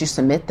 like, did you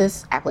submit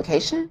this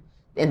application?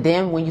 And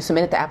then when you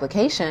submitted the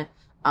application,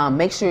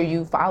 make sure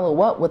you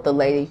follow up with the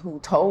lady who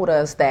told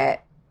us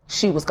that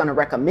she was going to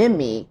recommend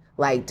me.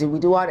 Like, did we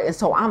do all that? And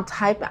so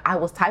I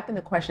was typing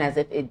the question as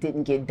if it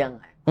didn't get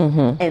done.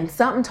 And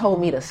something told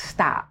me to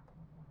stop.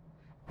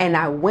 And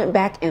I went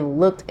back and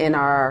looked in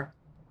our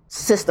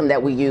system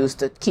that we use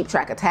to keep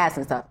track of tasks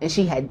and stuff. And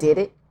she had did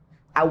it.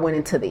 I went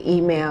into the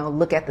email,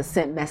 look at the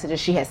sent messages.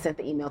 She had sent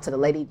the email to the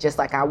lady just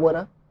like I would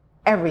have.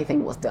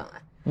 Everything was done.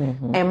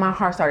 And my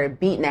heart started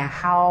beating at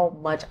how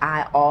much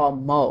I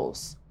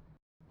almost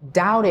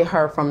doubted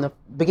her from the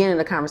beginning of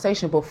the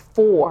conversation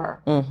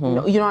before. You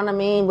know what I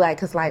mean? Like,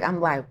 cause like,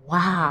 I'm like,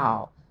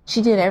 wow,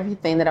 she did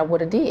everything that I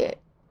would have did.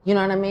 You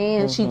know what I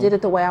mean? And she did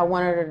it the way I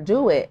wanted her to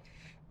do it.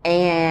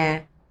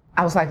 And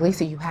I was like,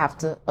 Lisa, you have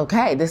to,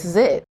 okay, this is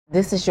it.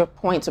 This is your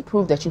point to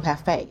prove that you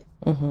have faith.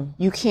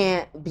 You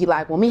can't be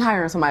like, well, me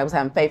hiring somebody was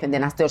having faith and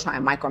then I still try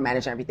and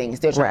micromanage everything and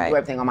still try to do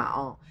everything on my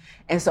own.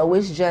 And so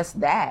it's just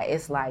that.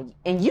 It's like,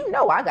 and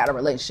I got a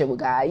relationship with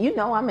God.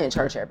 I'm in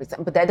church every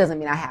time, but that doesn't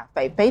mean I have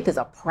faith. Faith is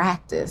a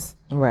practice.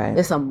 Right.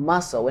 It's a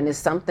muscle, and it's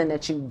something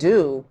that you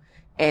do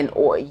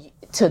or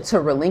to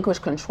relinquish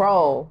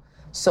control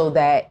so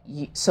that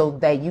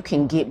you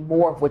can get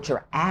more of what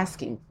you're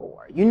asking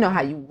for. You know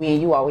how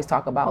you always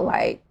talk about,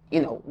 like,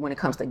 when it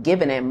comes to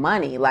giving and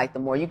money, like the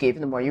more you give,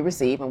 the more you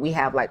receive. And we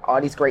have like all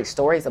these great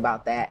stories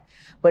about that.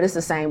 But it's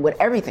the same with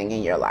everything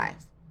in your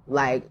life,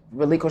 like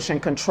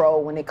relinquishing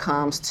control when it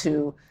comes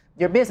to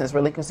your business,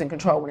 relinquishing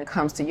control when it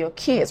comes to your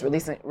kids,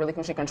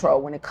 relinquishing control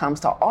when it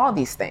comes to all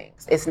these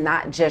things. It's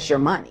not just your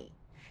money.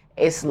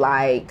 It's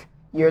like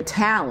your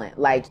talent,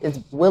 like it's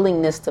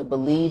willingness to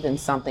believe in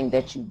something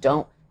that you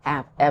don't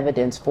have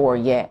evidence for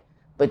yet,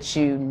 but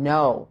you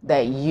know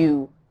that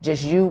you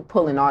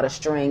pulling all the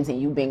strings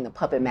and you being the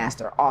puppet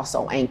master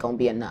also ain't gonna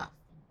be enough.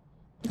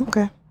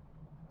 Okay.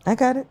 I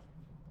got it.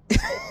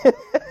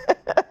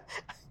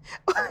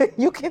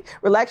 You can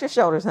relax your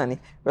shoulders, honey.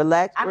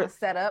 Relax. I done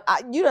set up.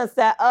 You done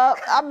set up.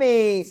 I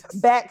mean,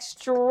 back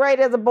straight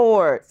as a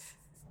board.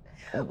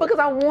 Because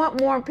I want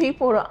more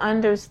people to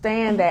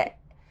understand that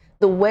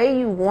the way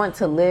you want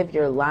to live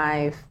your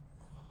life,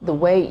 the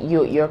way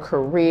your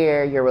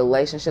career, your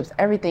relationships,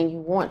 everything you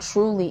want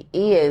truly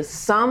is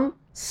some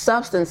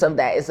substance of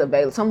that is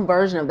available. Some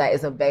version of that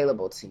is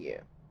available to you.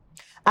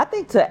 I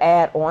think to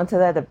add on to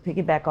that, to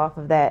piggyback off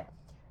of that,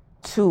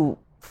 to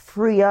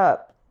free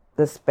up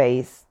the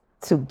space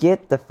to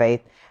get the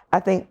faith,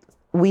 I think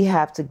we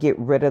have to get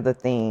rid of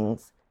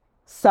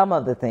some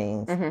of the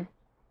things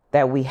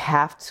that we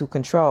have to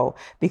control.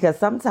 Because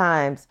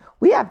sometimes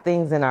we have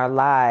things in our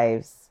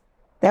lives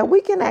that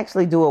we can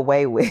actually do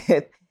away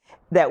with.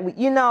 That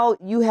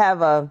you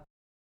have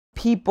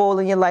people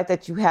in your life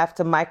that you have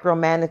to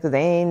micromanage because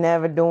they ain't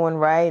never doing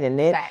right.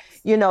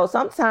 And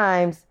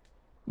sometimes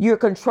you're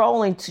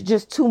controlling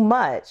just too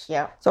much.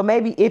 Yeah. So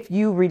maybe if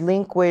you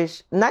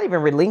not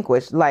even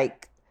relinquish,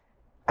 like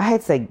I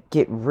had to say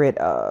get rid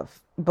of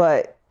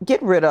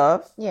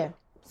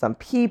some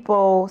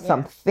people,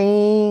 some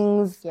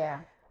things. Yeah.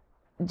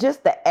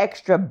 Just the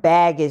extra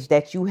baggage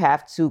that you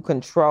have to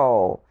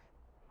control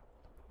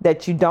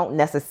that you don't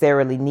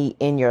necessarily need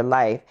in your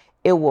life.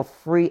 It will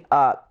free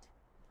up.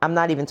 I'm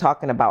not even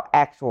talking about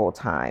actual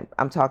time.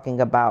 I'm talking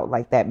about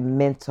like that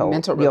mental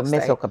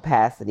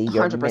capacity.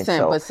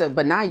 100%.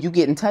 But now you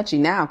getting touchy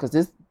now, because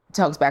this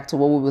talks back to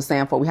what we were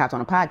saying before we hopped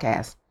on a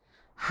podcast.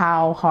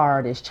 How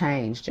hard is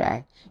change,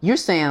 Jay? You're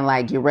saying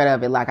like get rid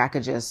of it. Like I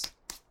could just,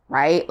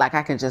 right? Like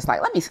I can just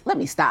like, let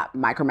me stop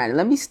micromanaging.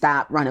 Let me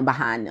stop running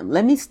behind them.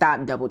 Let me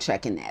stop double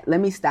checking that.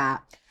 Let me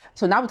stop.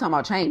 So now we're talking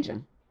about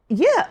changing.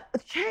 Yeah,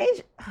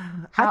 change.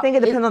 I think it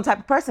depends on the type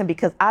of person,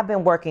 because I've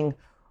been working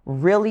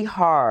really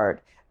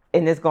hard,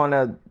 and it's going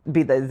to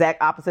be the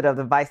exact opposite of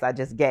the advice I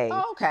just gave.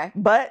 Oh, okay.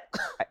 But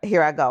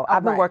here I go.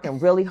 I've been working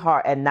really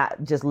hard and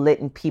not just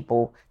letting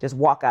people just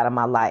walk out of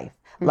my life.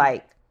 Mm-hmm.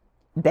 Like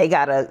they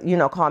got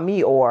to, call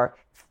me or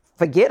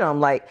forget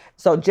them. Like,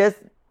 so just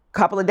a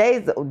couple of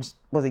days,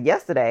 was it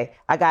yesterday?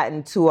 I got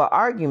into an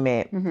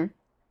argument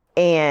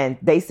and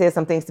they said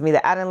some things to me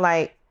that I didn't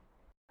like.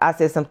 I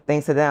said some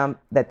things to them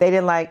that they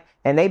didn't like,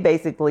 and they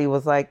basically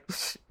was like,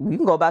 you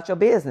can go about your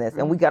business.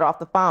 And we got off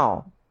the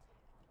phone.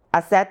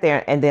 I sat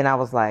there, and then I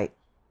was like,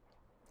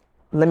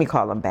 let me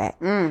call them back.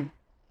 You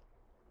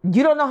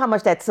don't know how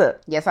much that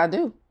took. Yes, I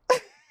do.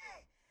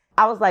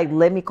 I was like,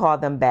 let me call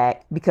them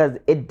back, because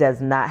it does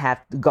not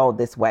have to go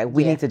this way.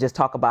 We need to just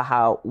talk about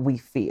how we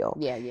feel.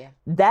 Yeah.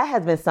 That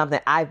has been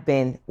something I've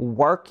been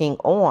working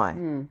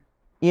on.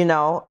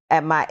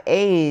 At my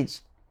age,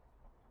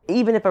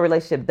 even if a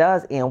relationship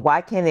does end, why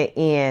can't it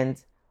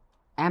end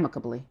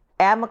amicably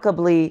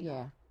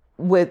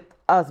with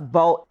us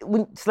both?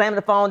 Slamming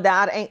the phone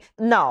down,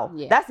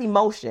 that's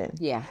emotion.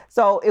 Yeah.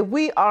 So if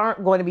we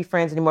aren't going to be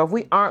friends anymore, if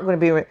we aren't going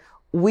to be,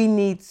 we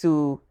need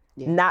to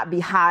not be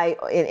high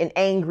and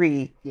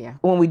angry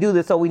when we do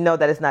this, so we know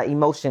that it's not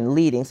emotion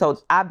leading. So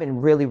I've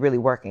been really, really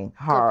working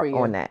hard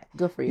on that.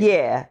 Good for you.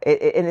 Yeah,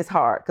 and it's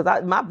hard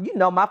because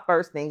my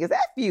first thing is F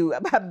you,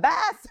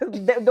 bye,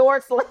 door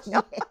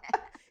slam.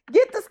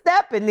 Get the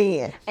stepping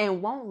in.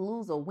 And won't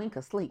lose a wink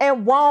of sleep.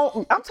 I'm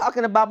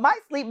talking about might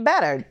sleep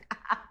better.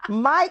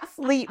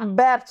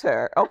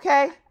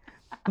 Okay?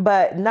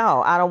 But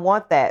no, I don't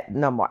want that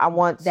no more. I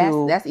want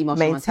that's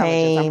emotional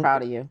intelligence. I'm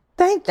proud of you.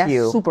 Thank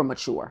you. That's super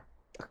mature.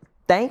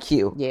 Thank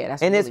you. Yeah,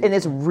 that's and really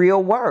it's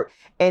real work.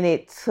 And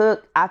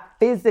I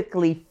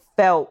physically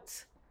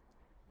felt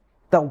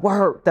the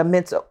work, the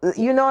mental,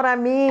 you know what I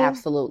mean?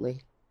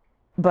 Absolutely.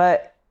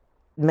 But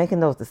making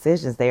those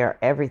decisions, they are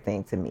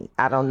everything to me.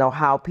 I don't know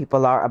how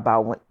people are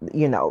about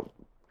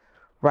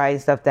writing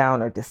stuff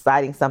down or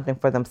deciding something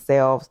for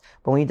themselves.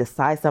 But when you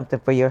decide something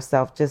for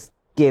yourself, just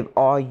give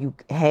all you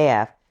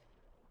have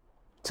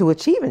to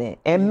achieving it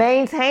and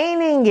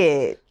maintaining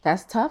it.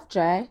 That's tough,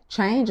 Jay.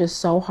 Change is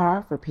so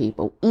hard for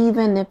people,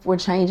 even if we're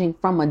changing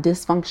from a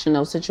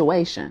dysfunctional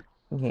situation.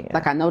 Yeah.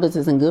 Like, I know this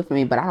isn't good for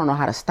me, but I don't know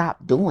how to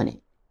stop doing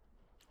it.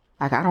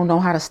 Like, I don't know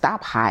how to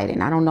stop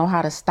hiding. I don't know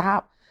how to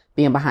stop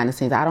being behind the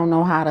scenes. I don't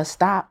know how to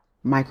stop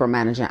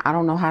micromanaging. I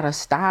don't know how to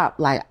stop,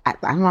 like, I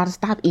don't know how to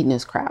stop eating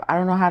this crap. I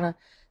don't know how to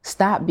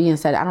stop being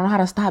sad. I don't know how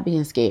to stop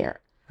being scared.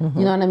 Mm-hmm.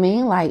 You know what I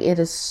mean? Like, it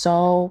is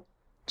so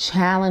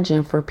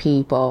challenging for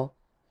people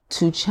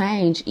to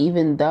change,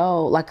 even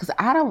though, like, because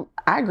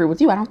I agree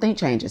with you. I don't think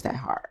change is that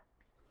hard.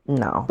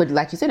 No. But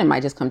like you said, it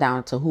might just come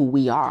down to who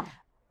we are.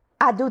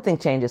 I do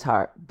think change is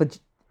hard, but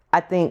I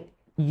think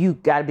you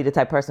got to be the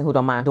type of person who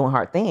don't mind doing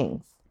hard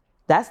things.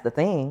 That's the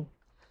thing.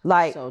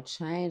 Like, so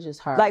change is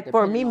hard. Like,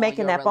 for me,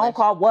 making that phone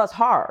call was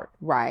hard.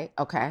 Right.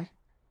 Okay.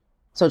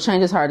 So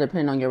change is hard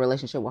depending on your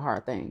relationship with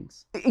hard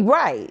things.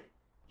 Right.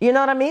 You know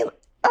what I mean?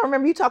 I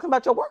remember you talking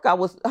about your workout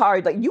was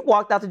hard. Like, you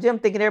walked out the gym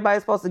thinking everybody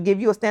was supposed to give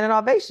you a standing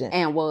ovation.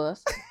 And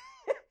was.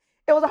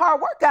 It was a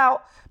hard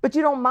workout, but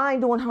you don't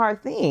mind doing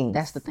hard things.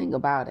 That's the thing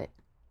about it.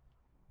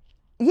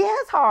 Yeah,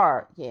 it's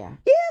hard. Yeah.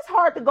 Yeah, it's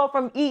hard to go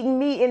from eating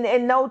meat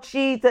and no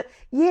cheese to,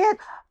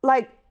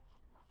 like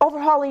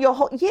overhauling your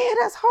whole,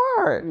 that's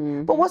hard.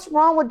 Mm-hmm. But what's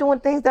wrong with doing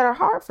things that are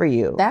hard for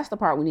you? That's the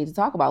part we need to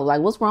talk about. Like,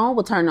 what's wrong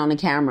with turning on the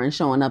camera and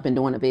showing up and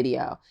doing a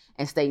video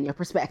and stating your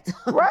perspective?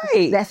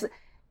 Right.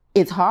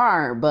 It's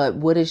hard, but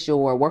what is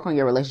your work on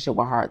your relationship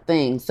with hard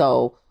things?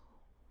 So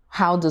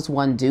how does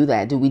one do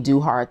that? Do we do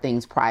hard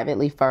things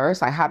privately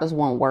first? Like, how does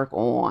one work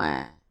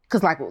on,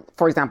 because, like,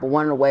 for example,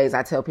 one of the ways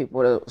I tell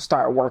people to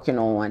start working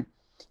on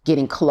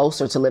getting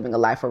closer to living a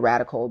life of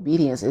radical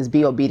obedience is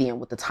be obedient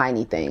with the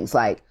tiny things.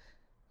 Like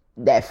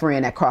that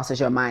friend that crosses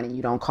your mind and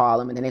you don't call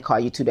them, and then they call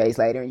you 2 days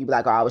later and you be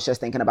like, oh, I was just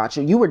thinking about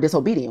you. You were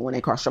disobedient when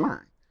they crossed your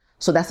mind.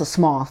 So that's a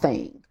small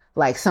thing,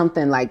 like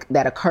something like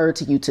that occurred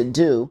to you to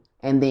do,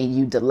 and then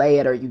you delay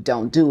it or you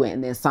don't do it,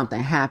 and then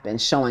something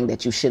happens showing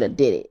that you should have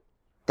did it.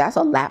 That's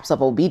a lapse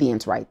of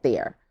obedience right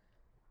there.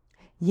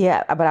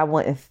 Yeah, but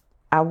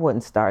I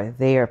wouldn't start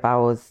there if I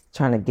was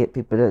trying to get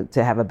people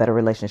to have a better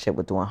relationship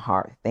with doing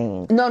hard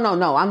things.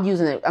 No. I'm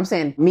using it. I'm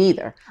saying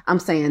neither. I'm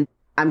saying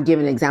I'm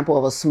giving an example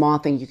of a small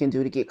thing you can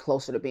do to get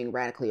closer to being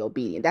radically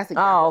obedient. That's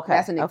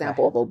an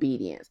example of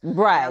obedience.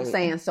 Right. And I'm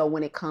saying, so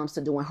when it comes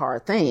to doing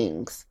hard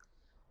things,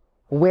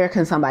 where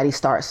can somebody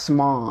start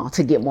small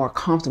to get more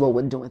comfortable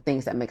with doing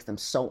things that makes them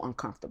so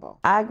uncomfortable?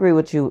 I agree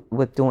with you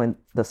with doing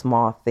the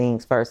small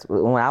things first.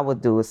 What I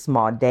would do is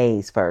small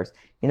days first.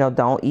 You know,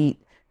 don't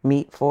eat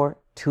meat for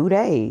 2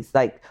 days,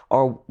 like,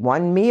 or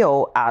one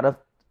meal out of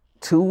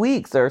 2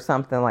 weeks or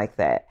something like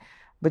that.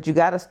 But you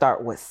got to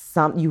start with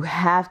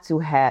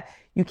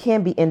you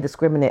can't be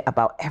indiscriminate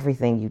about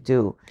everything you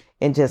do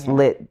and just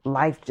let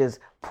life just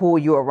pull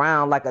you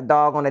around like a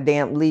dog on a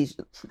damn leash.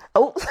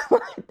 Oh,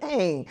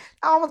 dang.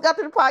 I almost got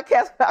to the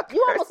podcast.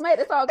 You almost made it.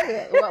 It's all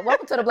good. Well,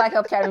 welcome to the Black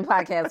Health Academy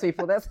podcast,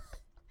 people.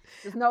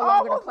 It's no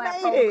longer the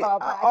Plant Protocol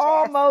podcast. I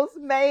almost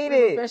made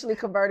it. Eventually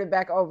converted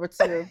back over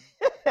to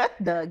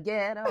the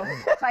ghetto.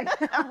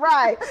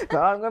 Right.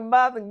 Talking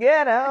about the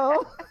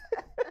ghetto.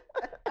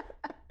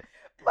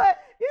 But,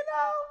 you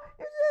know,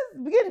 it's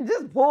just getting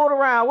just pulled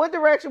around. What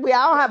direction I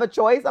don't have a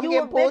choice. I'm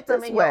getting pulled this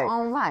way. You a victim in your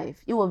own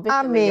life. You a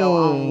victim in your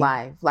own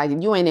life. Like,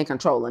 you ain't in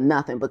control of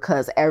nothing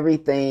because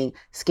everything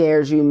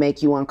scares you,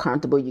 make you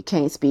uncomfortable. You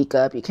can't speak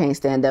up. You can't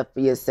stand up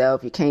for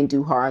yourself. You can't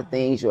do hard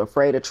things. You're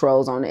afraid of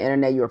trolls on the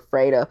internet. You're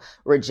afraid of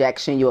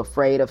rejection. You're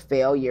afraid of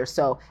failure.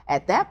 So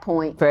at that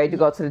point... Afraid to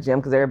go to the gym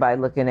because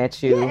everybody looking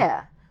at you.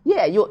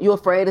 Yeah, you're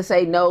afraid to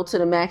say no to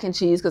the mac and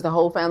cheese because the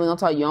whole family gonna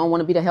tell you don't want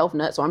to be the health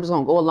nut. So I'm just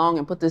gonna go along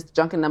and put this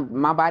junk in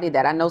my body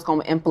that I know is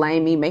gonna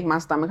inflame me, make my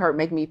stomach hurt,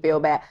 make me feel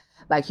bad.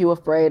 Like, you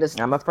afraid of...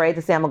 I'm afraid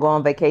to say I'm gonna go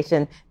on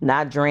vacation,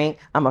 not drink.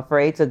 I'm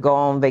afraid to go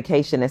on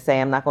vacation and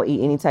say I'm not gonna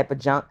eat any type of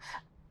junk.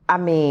 I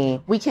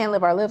mean, we can't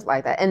live our lives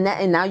like that. And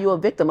now you're a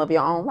victim of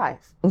your own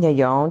life. Yeah,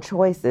 your own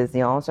choices,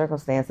 your own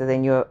circumstances,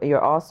 and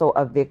you're also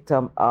a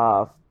victim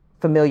of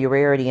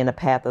familiarity in the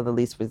path of the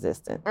least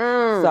resistance.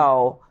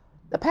 So.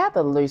 The path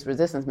of the least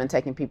resistance has been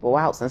taking people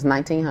out since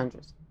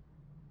 1900s.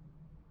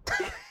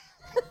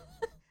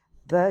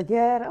 The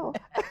ghetto.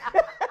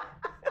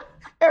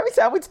 Every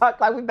time we talk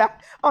like we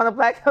back on the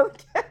Black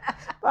Health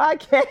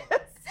podcast.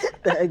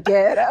 The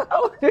ghetto.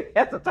 Oh,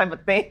 that's the type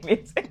of thing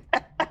music.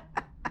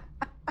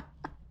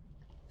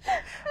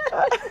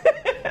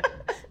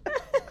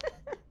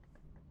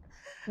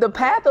 The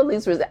path of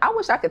least resistance. I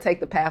wish I could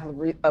take the path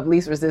of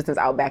least resistance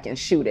out back and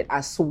shoot it.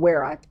 I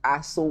swear.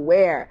 I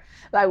swear.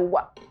 Like,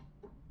 what?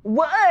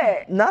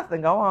 What?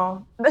 Nothing. Go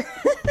on.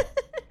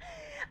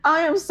 I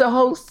am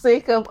so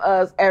sick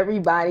of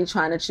everybody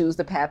trying to choose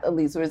the path of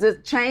least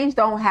resistance. Change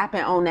don't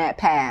happen on that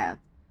path.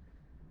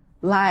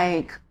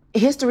 Like,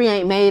 history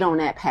ain't made on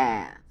that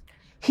path.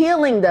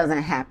 Healing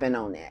doesn't happen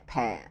on that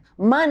path.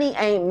 Money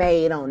ain't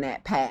made on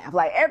that path.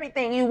 Like,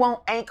 everything you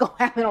want ain't gonna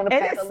happen on the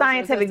path. And it's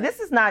scientific. This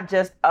is not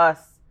just us.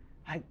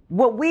 Like,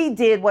 what we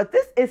did,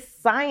 this is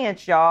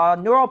science, y'all.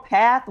 Neural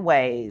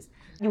pathways.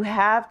 You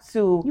have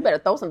to. You better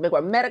throw some big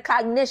word.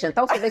 Metacognition.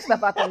 Throw some big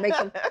stuff out there.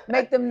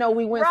 Make them know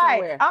we went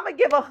somewhere. I'm going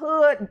to give a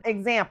hood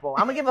example.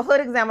 I'm going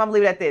to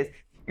leave it at this.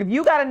 If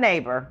you got a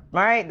neighbor,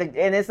 right,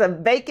 and it's a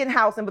vacant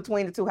house in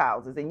between the two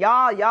houses, and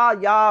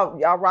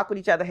y'all rock with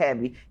each other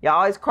heavy. Y'all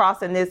always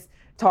crossing this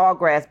tall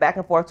grass back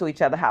and forth to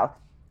each other's house.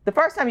 The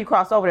first time you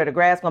cross over there, the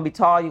grass is going to be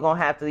tall. You're going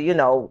to have to,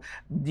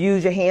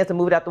 use your hands to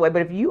move it out the way.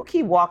 But if you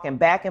keep walking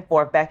back and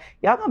forth,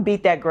 y'all going to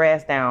beat that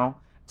grass down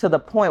to the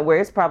point where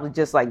it's probably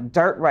just like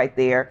dirt right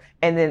there.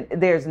 And then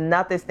there's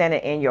nothing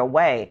standing in your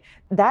way.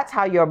 That's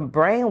how your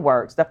brain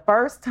works. The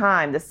first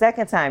time, the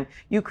second time,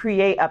 you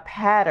create a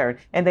pattern,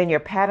 and then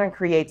your pattern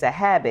creates a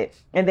habit.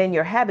 And then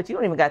your habit, you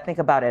don't even got to think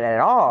about it at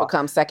all.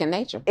 Becomes second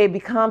nature. It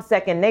becomes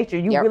second nature.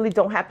 You really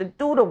don't have to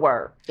do the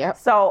work. Yep.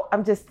 So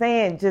I'm just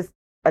saying, just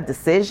a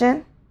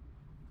decision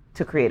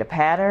to create a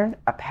pattern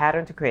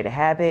to create a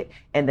habit,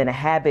 and then a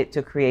habit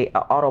to create an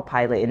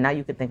autopilot. And now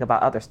you can think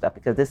about other stuff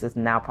because this is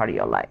now part of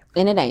your life.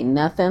 And it ain't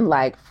nothing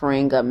like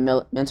freeing up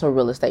mental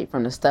real estate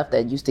from the stuff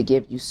that used to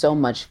give you so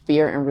much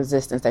fear and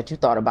resistance that you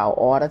thought about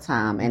all the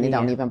time, and it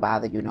don't even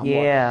bother you no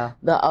more.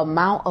 The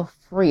amount of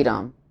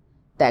freedom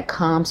that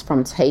comes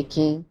from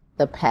taking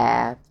the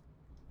path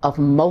of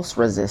most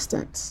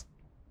resistance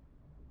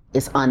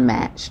is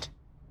unmatched.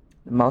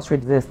 The most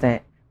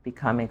resistant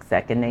becoming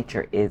second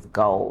nature is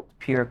gold,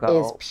 pure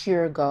gold. It's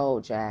pure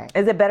gold, Jaye.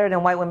 Is it better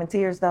than white women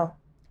tears, though?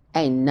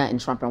 Ain't nothing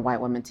trumping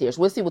white women tears.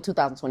 We'll see what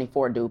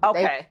 2024 do. But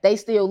okay. They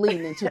still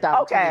leading in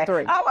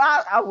 2023. Okay.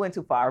 I went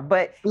too far,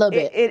 but a little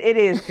bit. It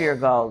is pure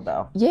gold,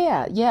 though.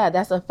 Yeah,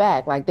 that's a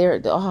fact. Like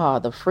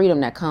the freedom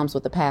that comes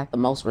with the path of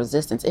most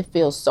resistance. It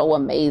feels so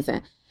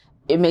amazing.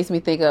 It makes me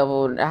think of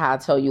how I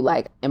tell you,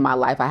 like, in my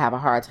life, I have a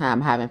hard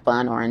time having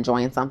fun or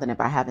enjoying something if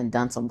I haven't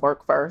done some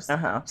work first.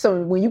 Uh-huh.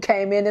 So when you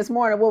came in this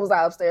morning, what was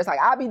I upstairs? Like,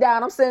 I'll be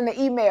down. I'm sending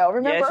an email.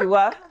 Remember? Yes, you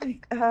are.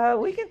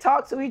 We can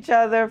talk to each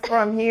other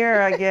from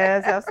here, I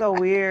guess. That's so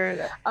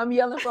weird. I'm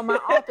yelling from my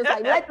office,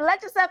 like,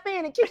 let yourself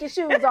in and kick your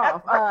shoes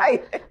off.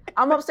 Right.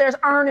 I'm upstairs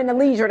earning the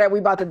leisure that we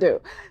about to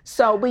do.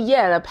 So, but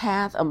yeah, the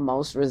path of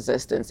most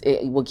resistance,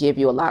 it will give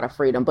you a lot of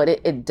freedom, but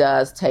it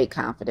does take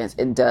confidence.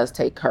 It does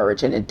take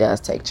courage, and it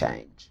does take change.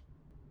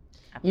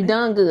 You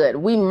done good.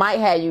 We might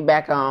have you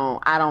back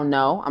on. I don't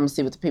know. I'm gonna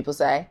see what the people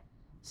say.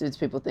 See what the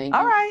people think.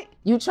 All right.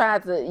 I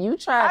tried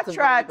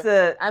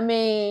to. I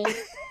mean,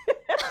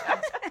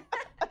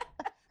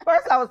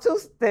 first I was too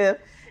stiff.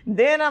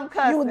 Then I'm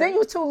cussing. Then you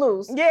was too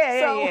loose.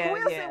 Yeah.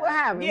 We'll see what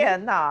happens. Yeah,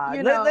 nah.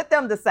 Let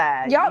them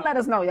decide. Y'all let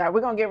us know, y'all.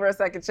 We're gonna give her a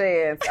second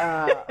chance.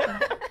 They're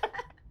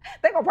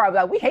gonna probably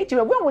be like, we hate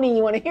you. We don't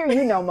even want to hear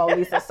you no more,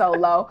 Lisa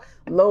Solo.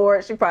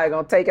 Lord, she probably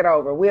gonna take it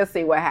over. We'll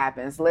see what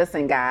happens.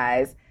 Listen,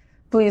 guys.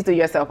 Please do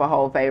yourself a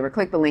whole favor.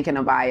 Click the link in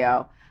the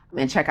bio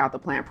and check out the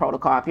Plant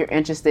Protocol. If you're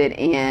interested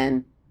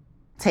in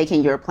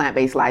taking your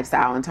plant-based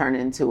lifestyle and turn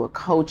it into a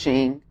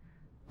coaching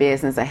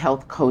business, a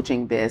health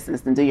coaching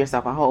business, then do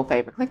yourself a whole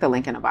favor. Click the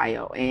link in the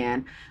bio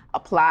and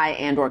apply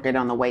and or get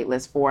on the wait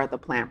list for the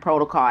Plant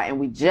Protocol. And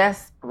we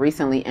just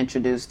recently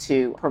introduced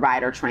to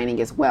provider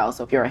training as well.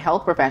 So if you're a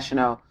health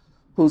professional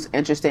who's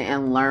interested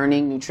in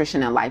learning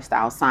nutrition and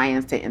lifestyle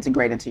science to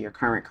integrate into your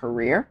current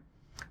career,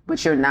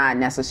 but you're not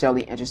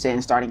necessarily interested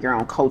in starting your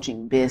own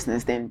coaching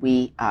business, then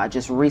we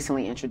just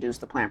recently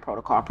introduced the Plant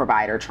Protocol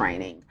provider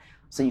training.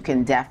 So you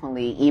can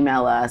definitely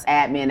email us,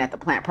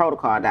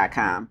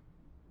 admin@theplantprotocol.com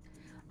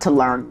to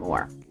learn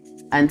more.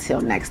 Until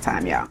next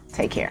time, y'all,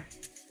 take care.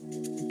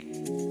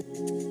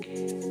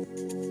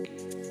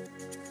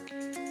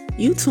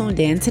 You tuned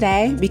in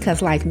today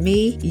because, like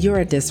me, you're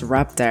a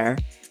disruptor.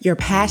 You're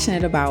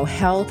passionate about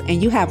health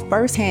and you have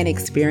firsthand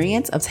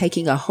experience of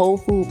taking a whole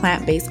food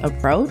plant-based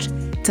approach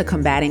to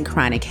combating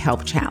chronic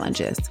health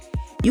challenges.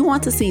 You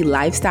want to see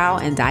lifestyle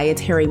and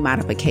dietary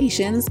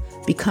modifications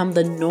become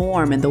the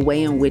norm in the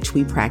way in which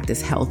we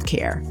practice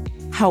healthcare.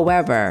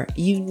 However,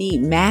 you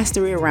need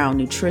mastery around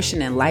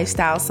nutrition and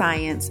lifestyle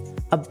science,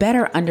 a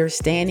better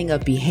understanding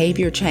of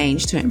behavior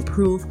change to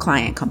improve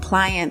client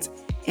compliance,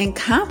 and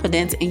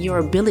confidence in your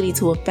ability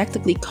to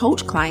effectively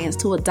coach clients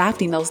to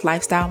adopting those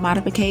lifestyle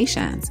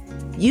modifications.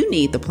 You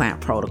need the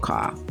Plant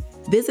Protocol.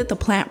 Visit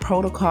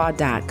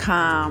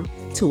theplantprotocol.com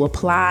to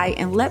apply,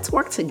 and let's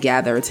work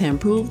together to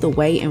improve the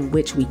way in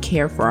which we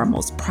care for our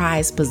most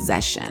prized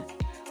possession,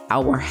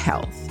 our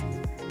health.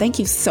 Thank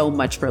you so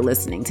much for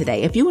listening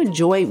today. If you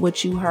enjoyed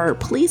what you heard,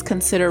 please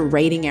consider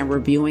rating and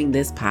reviewing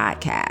this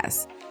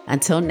podcast.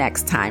 Until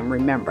next time,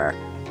 remember,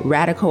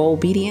 radical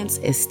obedience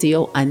is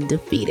still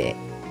undefeated.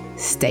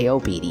 Stay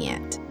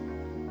obedient.